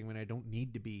self-deprecating when I don't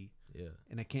need to be. Yeah.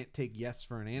 And I can't take yes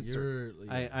for an answer.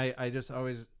 I just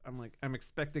always, I'm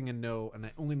expecting a no, and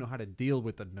I only know how to deal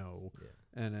with a no.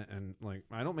 Yeah. And like,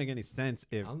 I don't make any sense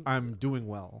if I'm doing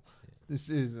well. Yeah. This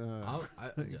is I'm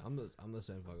the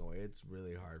same fucking way. It's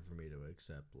really hard for me to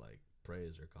accept like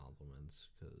praise or compliments,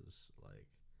 because like,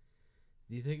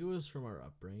 do you think it was from our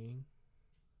upbringing?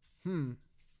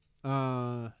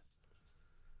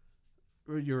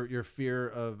 Your fear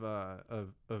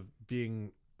of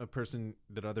being a person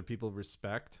that other people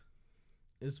respect.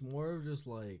 It's more of just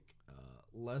like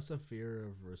less a fear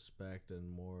of respect and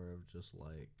more of just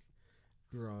like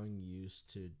growing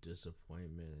used to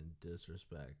disappointment and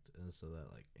disrespect, and so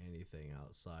that like anything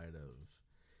outside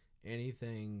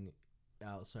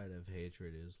of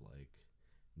hatred is like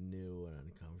new and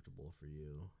uncomfortable for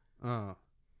you.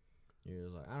 You're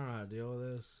just like, I don't know how to deal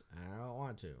with this, and I don't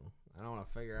want to. I don't want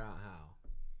to figure out how.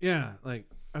 Yeah, like,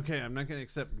 okay, I'm not going to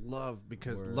accept love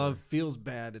because love feels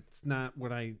bad. It's not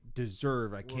what I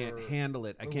deserve. I can't handle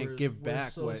it. I can't give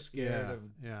back so what. Scared of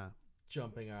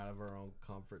jumping out of our own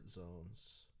comfort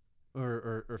zones,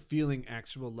 or feeling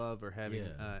actual love, or having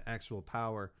actual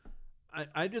power.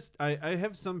 I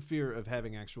have some fear of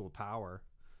having actual power,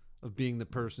 of being the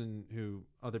person who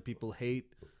other people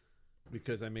hate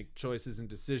because I make choices and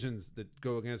decisions that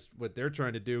go against what they're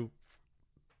trying to do.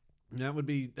 That would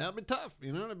be tough,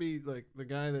 you know, to be like the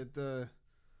guy that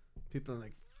people are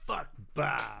like, fuck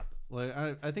Bob. Like,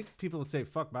 I think people would say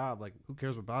fuck Bob, like, who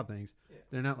cares what Bob thinks? Yeah.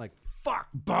 They're not like, fuck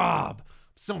Bob,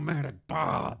 I'm so mad at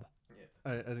Bob.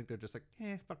 Yeah. I think they're just like,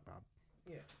 fuck Bob.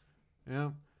 Yeah. You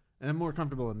know? And I'm more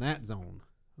comfortable in that zone.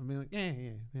 I'll be like, yeah.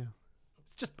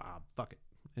 It's just Bob, fuck it.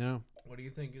 You know? What do you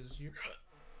think is your...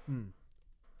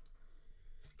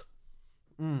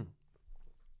 Are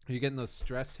you getting those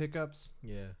stress hiccups?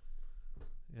 Yeah.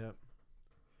 Yep.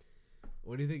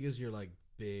 What do you think is your like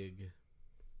big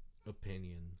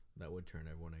opinion that would turn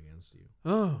everyone against you?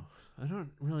 Oh, I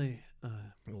don't really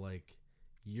like,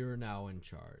 you're now in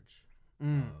charge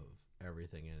of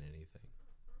everything and anything.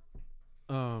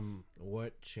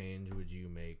 What change would you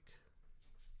make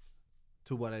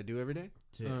to what I do every day?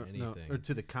 To anything. No, or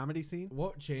to the comedy scene?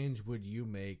 What change would you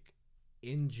make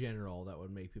in general that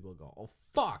would make people go, oh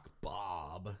fuck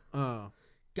Bob? Oh.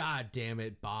 God damn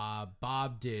it, Bob.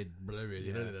 Bob did blah, blah,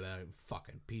 blah, blah, blah,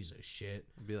 fucking piece of shit.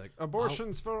 Be like,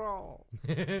 abortions for all.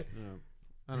 I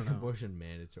don't know. Abortion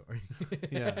mandatory.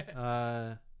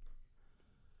 Yeah.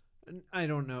 I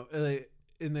don't know.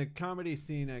 In the comedy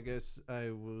scene, I guess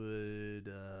I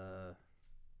would.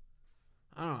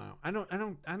 I don't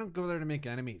know. I don't go there to make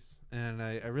enemies, and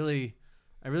I really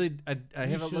have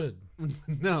should.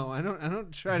 No, I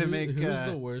don't try to make. Who's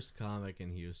the worst comic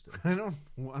in Houston? I don't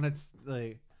want it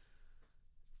like.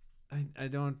 I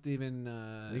don't even.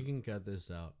 We can cut this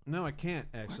out. No, I can't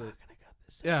actually. We're not gonna cut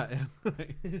this out. Yeah.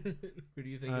 Who do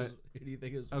you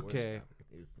think is okay? Worst comic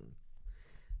in Houston?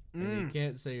 And you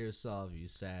can't say yourself, you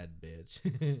sad bitch.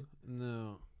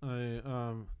 No,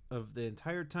 of the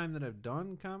entire time that I've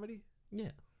done comedy.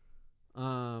 Yeah.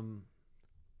 I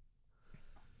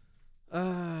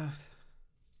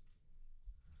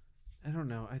don't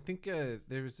know. I think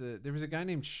there was a guy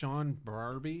named Sean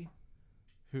Barbie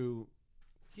who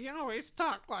he always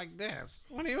talked like this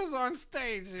when he was on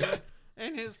stage,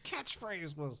 and his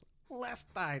catchphrase was "Lest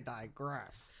I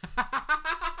digress."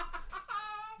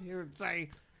 He would say,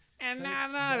 "And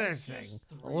another thing,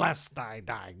 lest I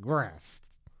digress."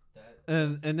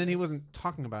 And then he wasn't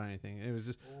talking about anything. It was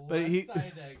just, but he.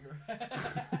 I digress.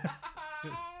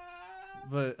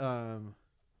 But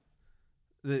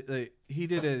he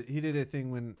did a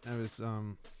thing when I was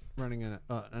running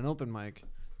an open mic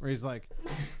where he's like,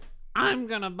 I'm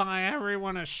gonna buy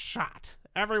everyone a shot.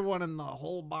 Everyone in the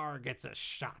whole bar gets a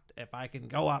shot if I can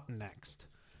go up next.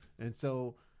 And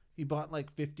so he bought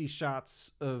like 50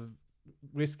 shots of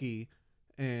whiskey,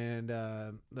 and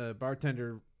the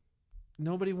bartender,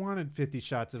 nobody wanted 50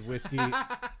 shots of whiskey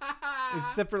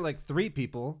except for like 3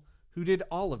 people who did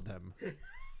all of them.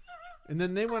 And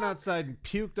then they went outside and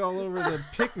puked all over the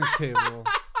picnic table.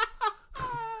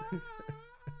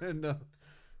 And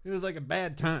it was like a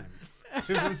bad time.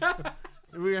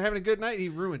 We were having a good night. He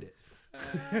ruined it.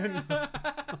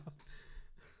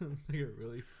 Like a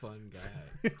really fun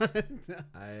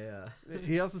guy.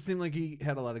 He also seemed like he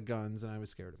had a lot of guns, and I was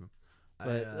scared of him.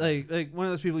 But like one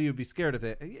of those people you'd be scared of.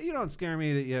 That you don't scare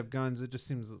me that you have guns. It just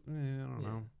seems I don't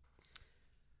know.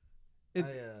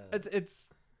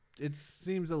 It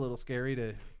seems a little scary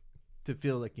to to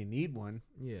feel like you need one.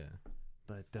 Yeah.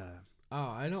 But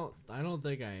I don't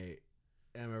think I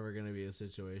am ever gonna be in a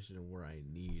situation where I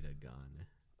need a gun.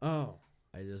 Oh.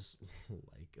 I just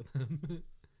like them.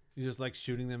 You just like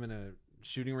shooting them in a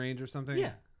shooting range or something?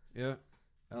 Yeah. Yeah.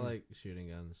 I like shooting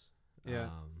guns. Yeah.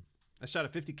 I shot a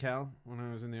 50 cal when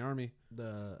I was in the Army.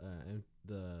 I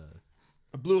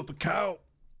blew up a cow.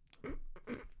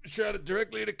 Shot it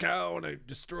directly at a cow, and I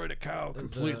destroyed a cow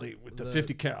completely with the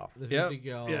 50 cal. The 50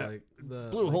 cal, like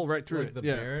blew a hole right through it. The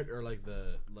Barrett or like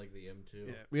the M2.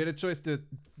 Yeah, we had a choice to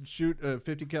shoot a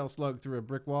 50 cal slug through a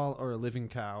brick wall or a living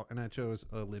cow, and I chose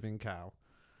a living cow.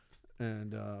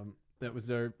 And that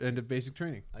was our end of basic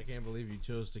training. I can't believe you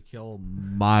chose to kill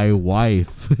my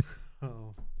wife.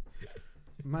 Oh,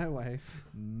 my wife.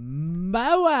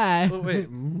 My wife. Oh, wait.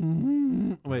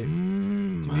 Wait.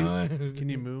 Can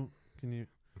you move? Can you?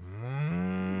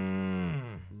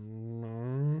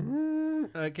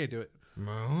 I can't do it.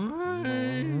 I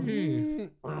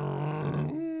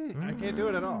can't do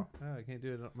it at all. Oh, I can't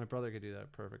do it. My brother could do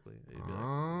that perfectly. He'd be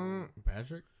like,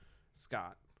 Patrick?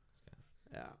 Scott.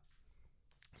 Yeah.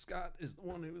 Scott is the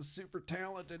one who was super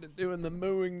talented at doing the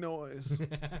mooing noise.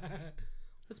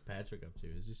 What's Patrick up to?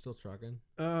 Is he still trucking?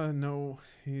 No.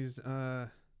 He's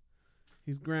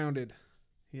grounded.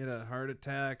 He had a heart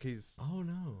attack. Oh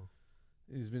no.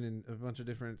 He's been in a bunch of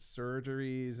different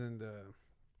surgeries, and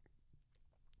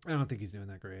I don't think he's doing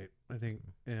that great. I think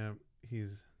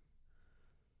it's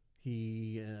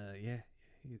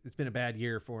been a bad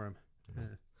year for him.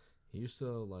 He used to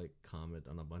like comment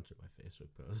on a bunch of my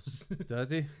Facebook posts. Does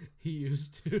he? He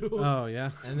used to. Oh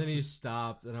yeah. And then he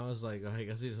stopped, and I was like, oh, I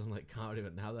guess he doesn't like comedy.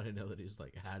 But now that I know that he's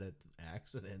like had an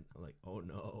accident, I'm like, oh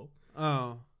no.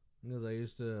 Oh. Because I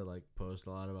used to like post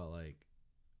a lot about like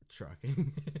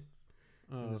trucking.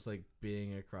 And just like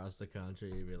being across the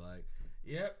country, you'd be like,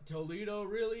 yep, Toledo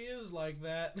really is like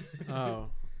that. Oh.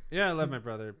 Yeah, I love my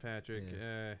brother Patrick.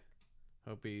 Yeah.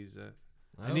 Hope he's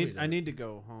I need to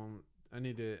go home. I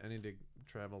need to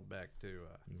travel back to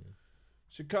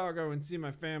Chicago and see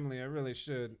my family. I really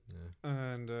should. Yeah.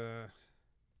 And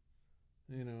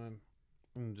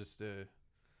I'm just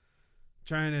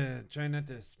trying not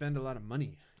to spend a lot of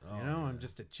money. Oh, I'm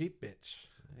just a cheap bitch.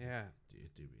 Yeah.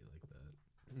 Do be like that.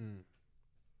 Mm.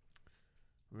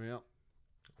 Well.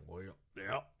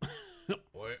 Yeah.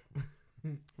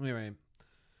 Anyway,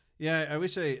 yeah, I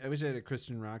wish I had a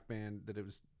Christian rock band that it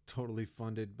was totally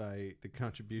funded by the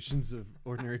contributions of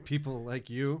ordinary people like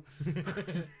you.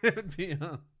 It would be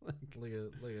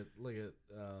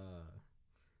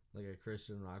like a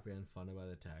Christian rock band funded by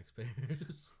the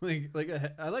taxpayers.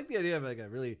 I like the idea of like a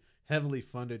really heavily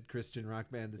funded Christian rock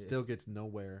band that still gets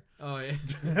nowhere. Oh yeah.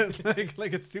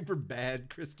 like a super bad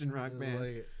Christian rock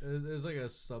band. There's like a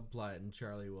subplot in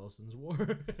Charlie Wilson's War.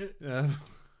 Yeah.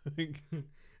 Like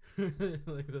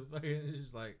the fucking it's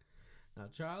just like, now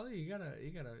Charlie, you gotta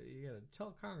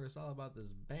tell Congress all about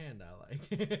this band I like.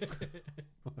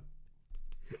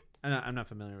 I'm not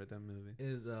familiar with that movie.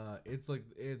 It's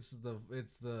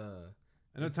the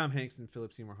I know Tom Hanks and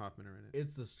Philip Seymour Hoffman are in it.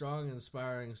 It's the strong,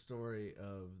 inspiring story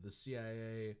of the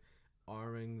CIA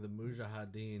arming the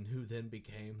Mujahideen, who then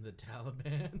became the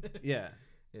Taliban. Yeah.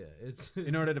 Yeah, it's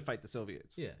in order to fight the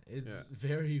Soviets. Yeah, it's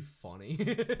very funny.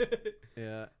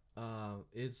 Yeah.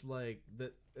 It's like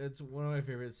that. It's one of my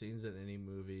favorite scenes in any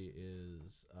movie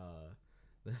is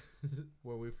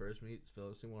where we first meet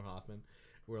Philip Seymour Hoffman,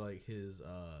 where like his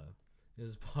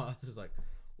boss is like,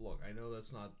 look, I know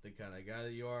that's not the kind of guy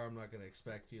that you are. I'm not gonna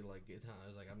expect you to like get. I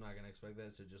was like, I'm not gonna expect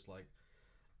that. So just like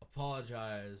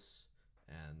apologize,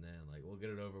 and then like we'll get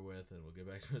it over with, and we'll get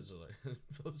back to it. So like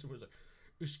Philip Seymour's like,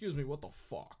 excuse me, what the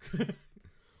fuck?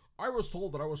 I was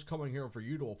told that I was coming here for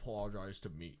you to apologize to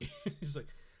me. He's like,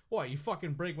 what? You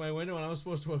fucking break my window, and I was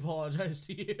supposed to apologize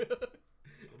to you?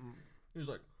 He's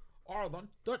like, oh,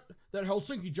 that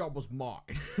Helsinki job was mine.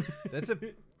 That's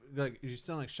you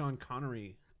sound like Sean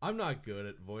Connery. I'm not good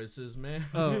at voices, man.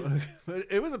 Oh, but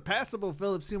it was a passable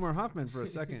Philip Seymour Hoffman for a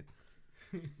second,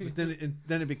 but then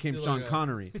it became Sean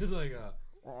Connery. He's like,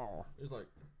 he's like,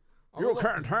 you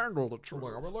can't handle the truth.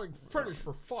 Like, I've been like finished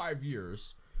for 5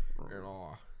 years, and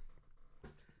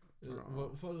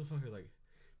motherfucker, like,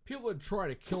 people would try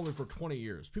to kill me for 20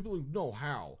 years. People who know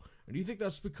how. And do you think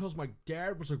that's because my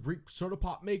dad was a Greek soda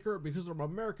pop maker? Because I'm an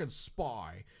American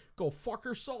spy. Go fuck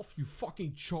yourself, you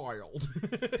fucking child.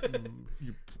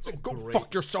 Go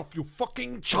fuck yourself, you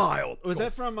fucking child. Was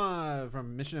that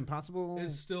from Mission Impossible?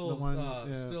 It's still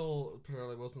still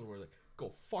Charlie Wilson's word. Like,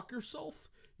 go fuck yourself,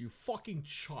 you fucking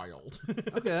child.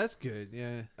 Okay, that's good.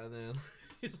 Yeah. And then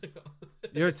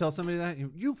you ever tell somebody that?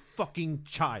 You fucking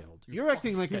child. You're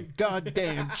acting like a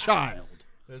goddamn child.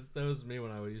 That was me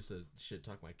when I used to shit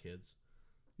talk my kids.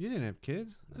 You didn't have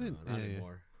kids? No, not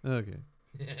anymore. Yeah. Okay.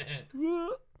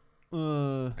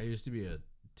 I used to be a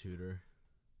tutor.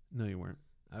 No, you weren't.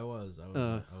 I was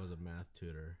a math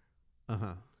tutor.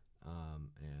 Uh-huh.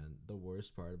 And the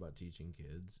worst part about teaching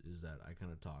kids is that I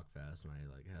kind of talk fast and I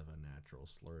like have a natural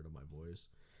slur to my voice,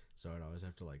 so I'd always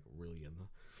have to like really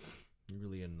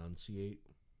enunciate.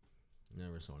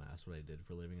 Whenever someone asked what I did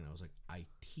for a living, and I was like, I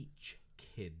teach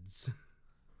kids.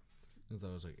 Because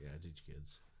I was like, yeah, I teach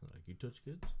kids. Like, you touch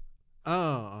kids?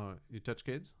 Oh, you touch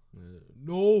kids?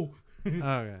 No.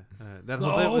 Okay. That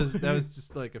was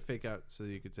just like a fake out so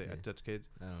you could say I touch kids.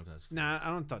 I don't touch kids. Nah, I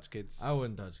don't touch kids. I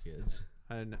wouldn't touch kids.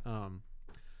 And I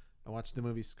watched the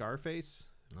movie Scarface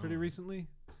pretty recently,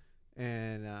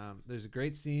 and there's a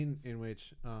great scene in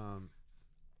which Al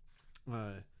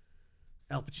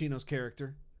Pacino's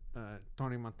character,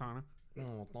 Tony Montana.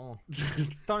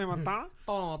 Tony Montana?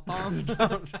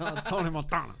 Tony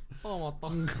Montana.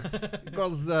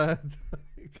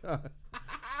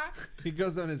 He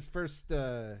goes on his first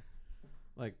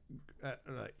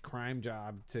crime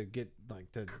job to get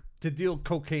to deal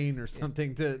cocaine or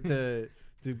something to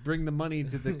bring the money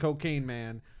to the cocaine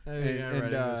man.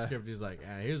 And the script, he's like,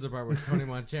 here's the part where Tony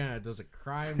Montana does a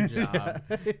crime job.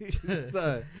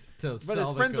 But his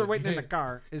friends are waiting in the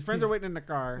car. His friends are waiting in the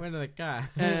car. Waiting in the car.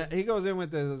 And he goes in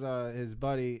with his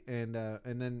buddy, and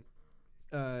then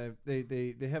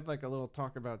they have like a little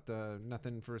talk about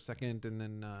nothing for a second, and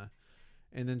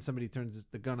then somebody turns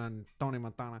the gun on Tony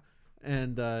Montana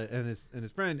and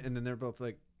his friend, and then they're both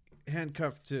like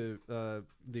handcuffed to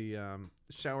the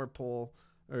shower pole,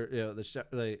 or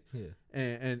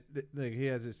and he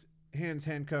has his hands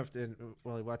handcuffed, and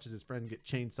while he watches his friend get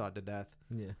chainsawed to death.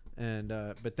 Yeah. And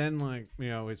but then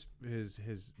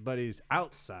his buddies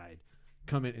outside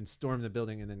come in and storm the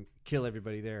building and then kill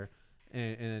everybody there,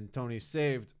 and then Tony's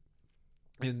saved,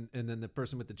 and then the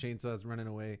person with the chainsaw is running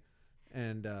away,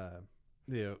 and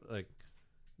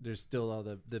there's still all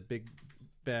the big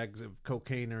bags of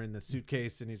cocaine are in the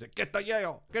suitcase, and he's like, get the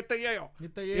Yale, get the Yale,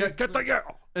 get the Yale, yeah, get the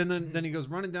Yale. And then he goes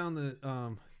running down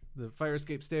the fire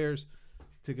escape stairs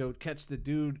to go catch the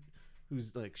dude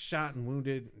who's like shot and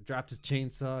wounded, dropped his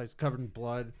chainsaw, he's covered in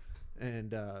blood,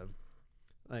 and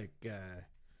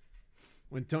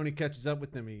when Tony catches up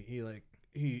with him, he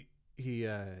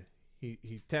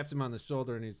taps him on the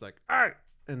shoulder, and he's like, all right,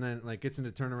 and then like gets him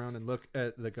to turn around and look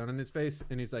at the gun in his face,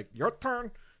 and he's like, your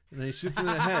turn. And then he shoots him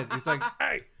in the head. He's like,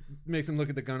 hey! Makes him look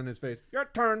at the gun in his face. Your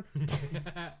turn.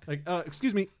 Like,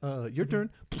 excuse me. Your turn.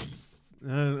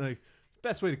 Like, it's the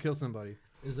best way to kill somebody.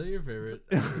 Is that your favorite?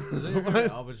 Is that your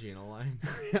favorite Al Pacino line?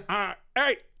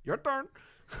 Hey! Your turn.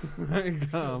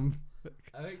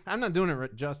 I'm not doing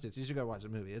it justice. You should go watch the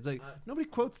movie. It's like, nobody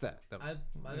quotes that, though. I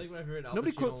think my favorite Al Pacino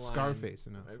nobody quotes line, Scarface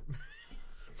enough.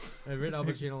 My favorite Al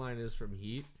Pacino line is from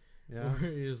Heat. Yeah. Where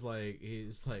he's like,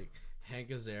 Hank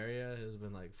Azaria has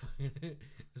been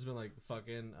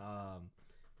fucking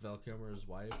Val Kilmer's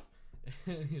wife,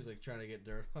 and he's like trying to get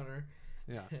dirt on her.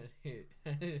 Yeah. And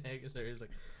Hank Azaria's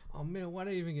like, oh man, why do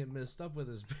I even get messed up with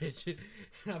this bitch?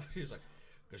 And he's like,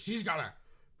 because she's got a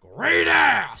great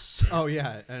ass. Oh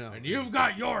yeah, I know. And you've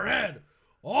got your head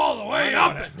all the way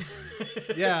up it.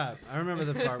 Yeah, I remember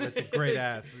the part with the great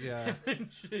ass. Yeah.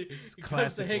 It's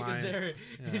classic Hank Azaria.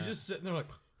 Yeah. He's just sitting there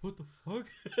like, what the fuck?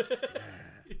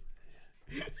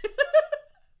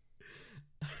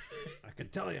 I can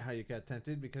tell you how you got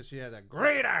tempted because she had a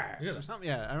great ass or something.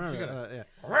 Yeah, I remember. Yeah.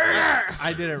 Great ass.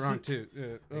 I did it wrong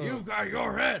too. You've got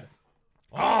your head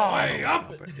all the way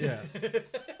up. Yeah.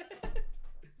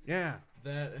 Yeah.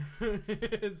 That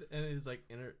and he's like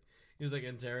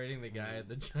interrogating the guy at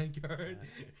the junkyard.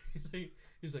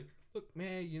 He's like, look,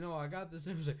 man, I got this.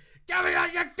 And he's like, give me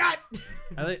what you got.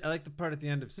 I like the part at the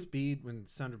end of Speed when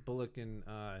Sandra Bullock and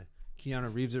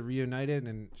Keanu Reeves are reunited,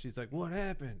 and she's like, what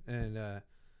happened? And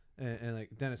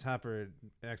like Dennis Hopper had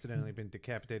accidentally been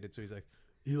decapitated, so he's like,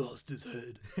 he lost his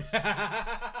head.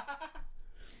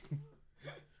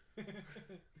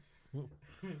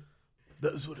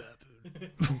 That's what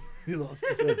happened. He lost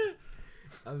his head.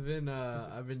 I've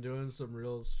been doing some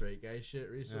real straight guy shit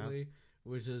recently,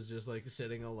 which is just like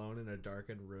sitting alone in a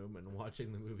darkened room and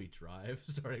watching the movie Drive,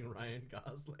 starring Ryan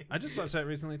Gosling. I just watched that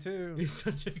recently too. It's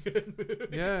such a good movie.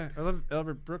 Yeah, I love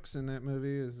Albert Brooks in that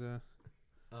movie.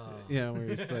 Where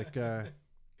he's like,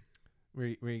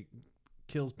 where he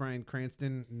kills Bryan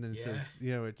Cranston and then says,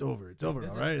 it's over, all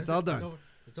right, it's all done.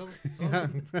 It's over.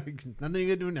 Nothing you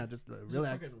can do now. Just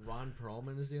relax. Ron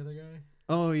Perlman is the other guy.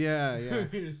 Oh yeah.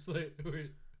 He's like,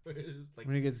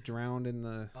 when he gets drowned in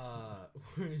the.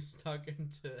 Where he's talking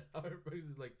to Albert Brooks,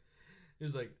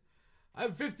 he's like,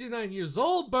 I'm 59 years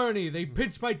old, Bernie. They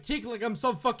pinch my cheek like I'm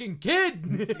some fucking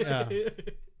kid. Yeah.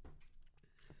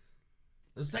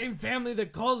 The same family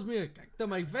that calls me a cock to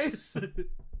my face.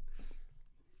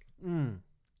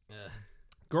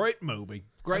 Great movie.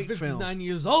 Great I'm 59 film.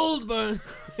 years old, Bernie.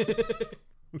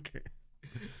 Okay.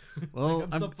 Well, like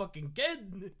I'm some fucking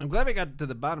kid. I'm glad we got to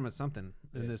the bottom of something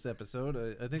in this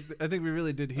episode. I think we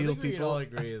really did heal people. We can all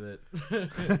agree that.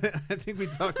 I think we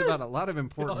talked about a lot of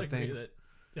important things.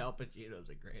 That Al Pacino's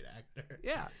a great actor.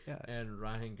 Yeah. And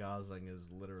Ryan Gosling is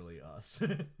literally us.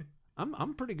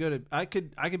 I'm pretty good at. I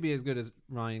could be as good as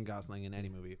Ryan Gosling in any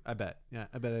movie. I bet. Yeah,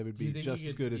 I bet I would be just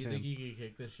as good as him. Do you think you could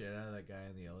kick the shit out of that guy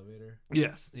in the elevator?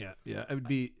 Yes. Yeah. I would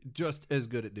be just as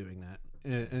good at doing that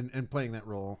and playing that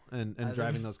role and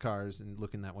driving those cars and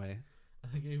looking that way. I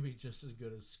think he'd be just as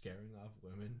good as scaring off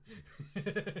women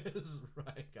as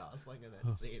Ryan Gosling in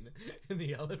that scene in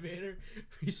the elevator.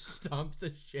 He stomps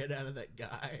the shit out of that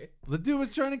guy. The dude was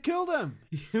trying to kill them.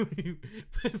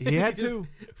 He had to.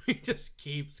 He just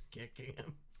keeps kicking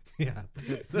him. Yeah.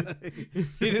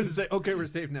 He didn't say, okay, we're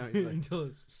safe now. He's like, until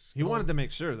his skull, he wanted to make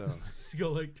sure, though.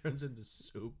 Skull like turns into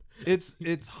soup.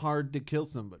 It's hard to kill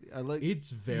somebody.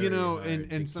 It's very hard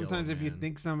and sometimes if you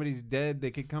think somebody's dead, they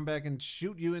could come back and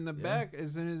shoot you in the back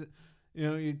as soon as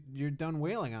you're done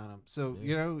wailing on them. So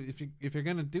if you're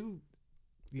gonna do,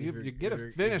 you gotta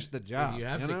finish the job. You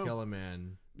have to kill a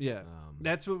man. Yeah,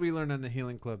 that's what we learned on the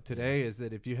Healing Club today. Is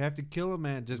that if you have to kill a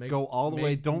man, just go all the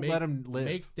way. Don't let him live.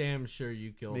 Make damn sure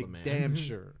you kill the man. Damn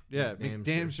sure. Yeah, make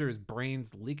damn sure his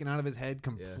brain's leaking out of his head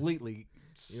completely.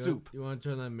 Soup. You want to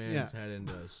turn that man's head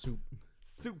into soup.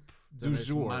 Soup du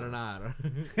jour. Marinara.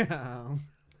 Yeah.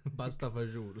 Pasta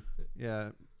fajoule.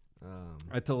 Yeah.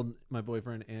 I told my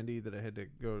boyfriend Andy that I had to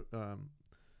go.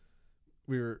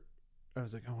 I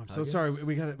was like, "Oh, I'm so sorry.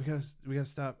 We gotta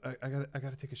stop. I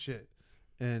gotta take a shit."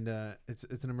 And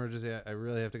it's an emergency. I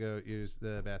really have to go use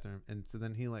the bathroom. And so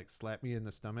then he like slapped me in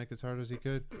the stomach as hard as he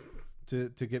could to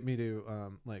get me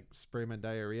to like spray my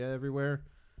diarrhea everywhere.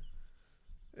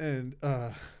 And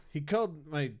he called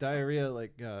my diarrhea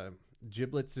like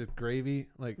giblets with gravy.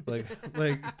 Like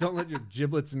don't let your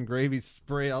giblets and gravy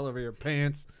spray all over your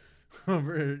pants.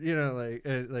 Over like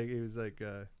it was like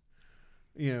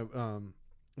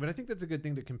but I think that's a good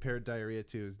thing to compare diarrhea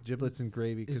to is giblets and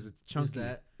gravy because it's chunky.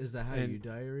 Is that how you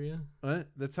diarrhea? What?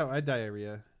 That's how I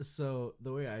diarrhea. So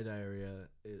the way I diarrhea,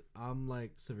 I'm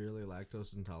like severely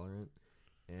lactose intolerant,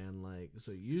 and like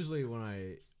so usually when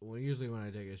I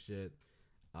take a shit,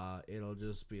 it'll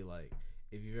just be like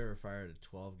if you've ever fired a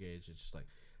 12 gauge, it's just like,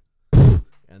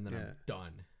 and then I'm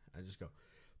done. I just go.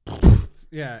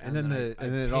 Yeah, and then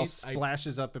it all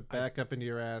splashes up into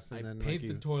your ass, and then paint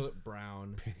the toilet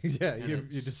brown. Yeah, you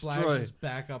destroy. Splashes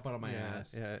back up out of my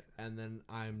ass. Yeah, and then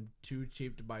I'm too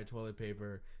cheap to buy toilet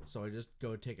paper, so I just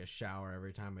go take a shower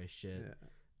every time I shit. Yeah.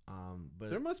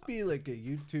 But there must be like a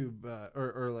YouTube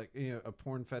or like a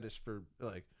porn fetish for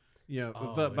like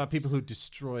about people who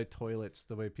destroy toilets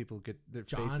the way people get their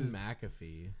faces. John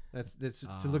McAfee. That's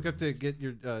to look up to get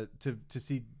your to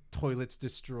see toilets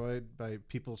destroyed by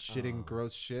people shitting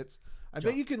gross shits. I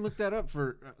bet you can look that up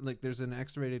for like there's an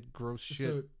X-rated gross shit.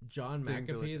 So John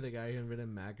McAfee, the guy who invented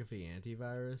McAfee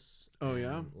antivirus. Oh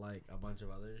yeah, like a bunch of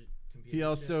other. He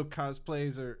also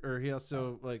cosplays or he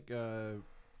also like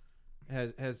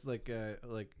has like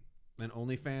an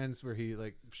OnlyFans where he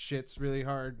like shits really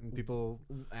hard and people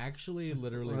actually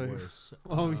literally worse.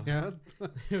 Oh yeah,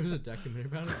 there was a documentary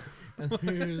about it, and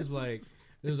there's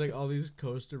like all these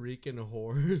Costa Rican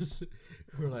whores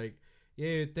who were like,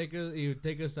 yeah, he would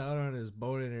take us out on his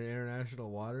boat in international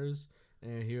waters,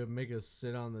 and he would make us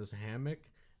sit on this hammock,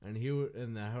 and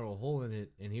that had a hole in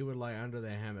it, and he would lie under the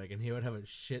hammock, and he would have a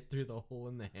shit through the hole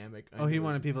in the hammock. Oh, he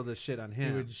wanted people to shit on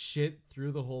him. He would shit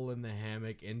through the hole in the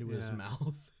hammock into his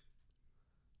mouth.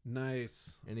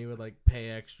 Nice. And he would like pay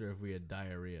extra if we had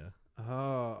diarrhea.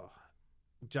 Oh,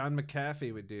 John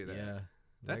McAfee would do that. Yeah.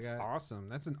 That's awesome.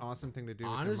 That's an awesome thing to do.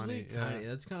 Honestly, with your money.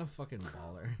 that's kind of fucking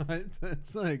baller.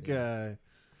 That's like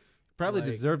probably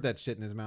deserved that shit in his mouth.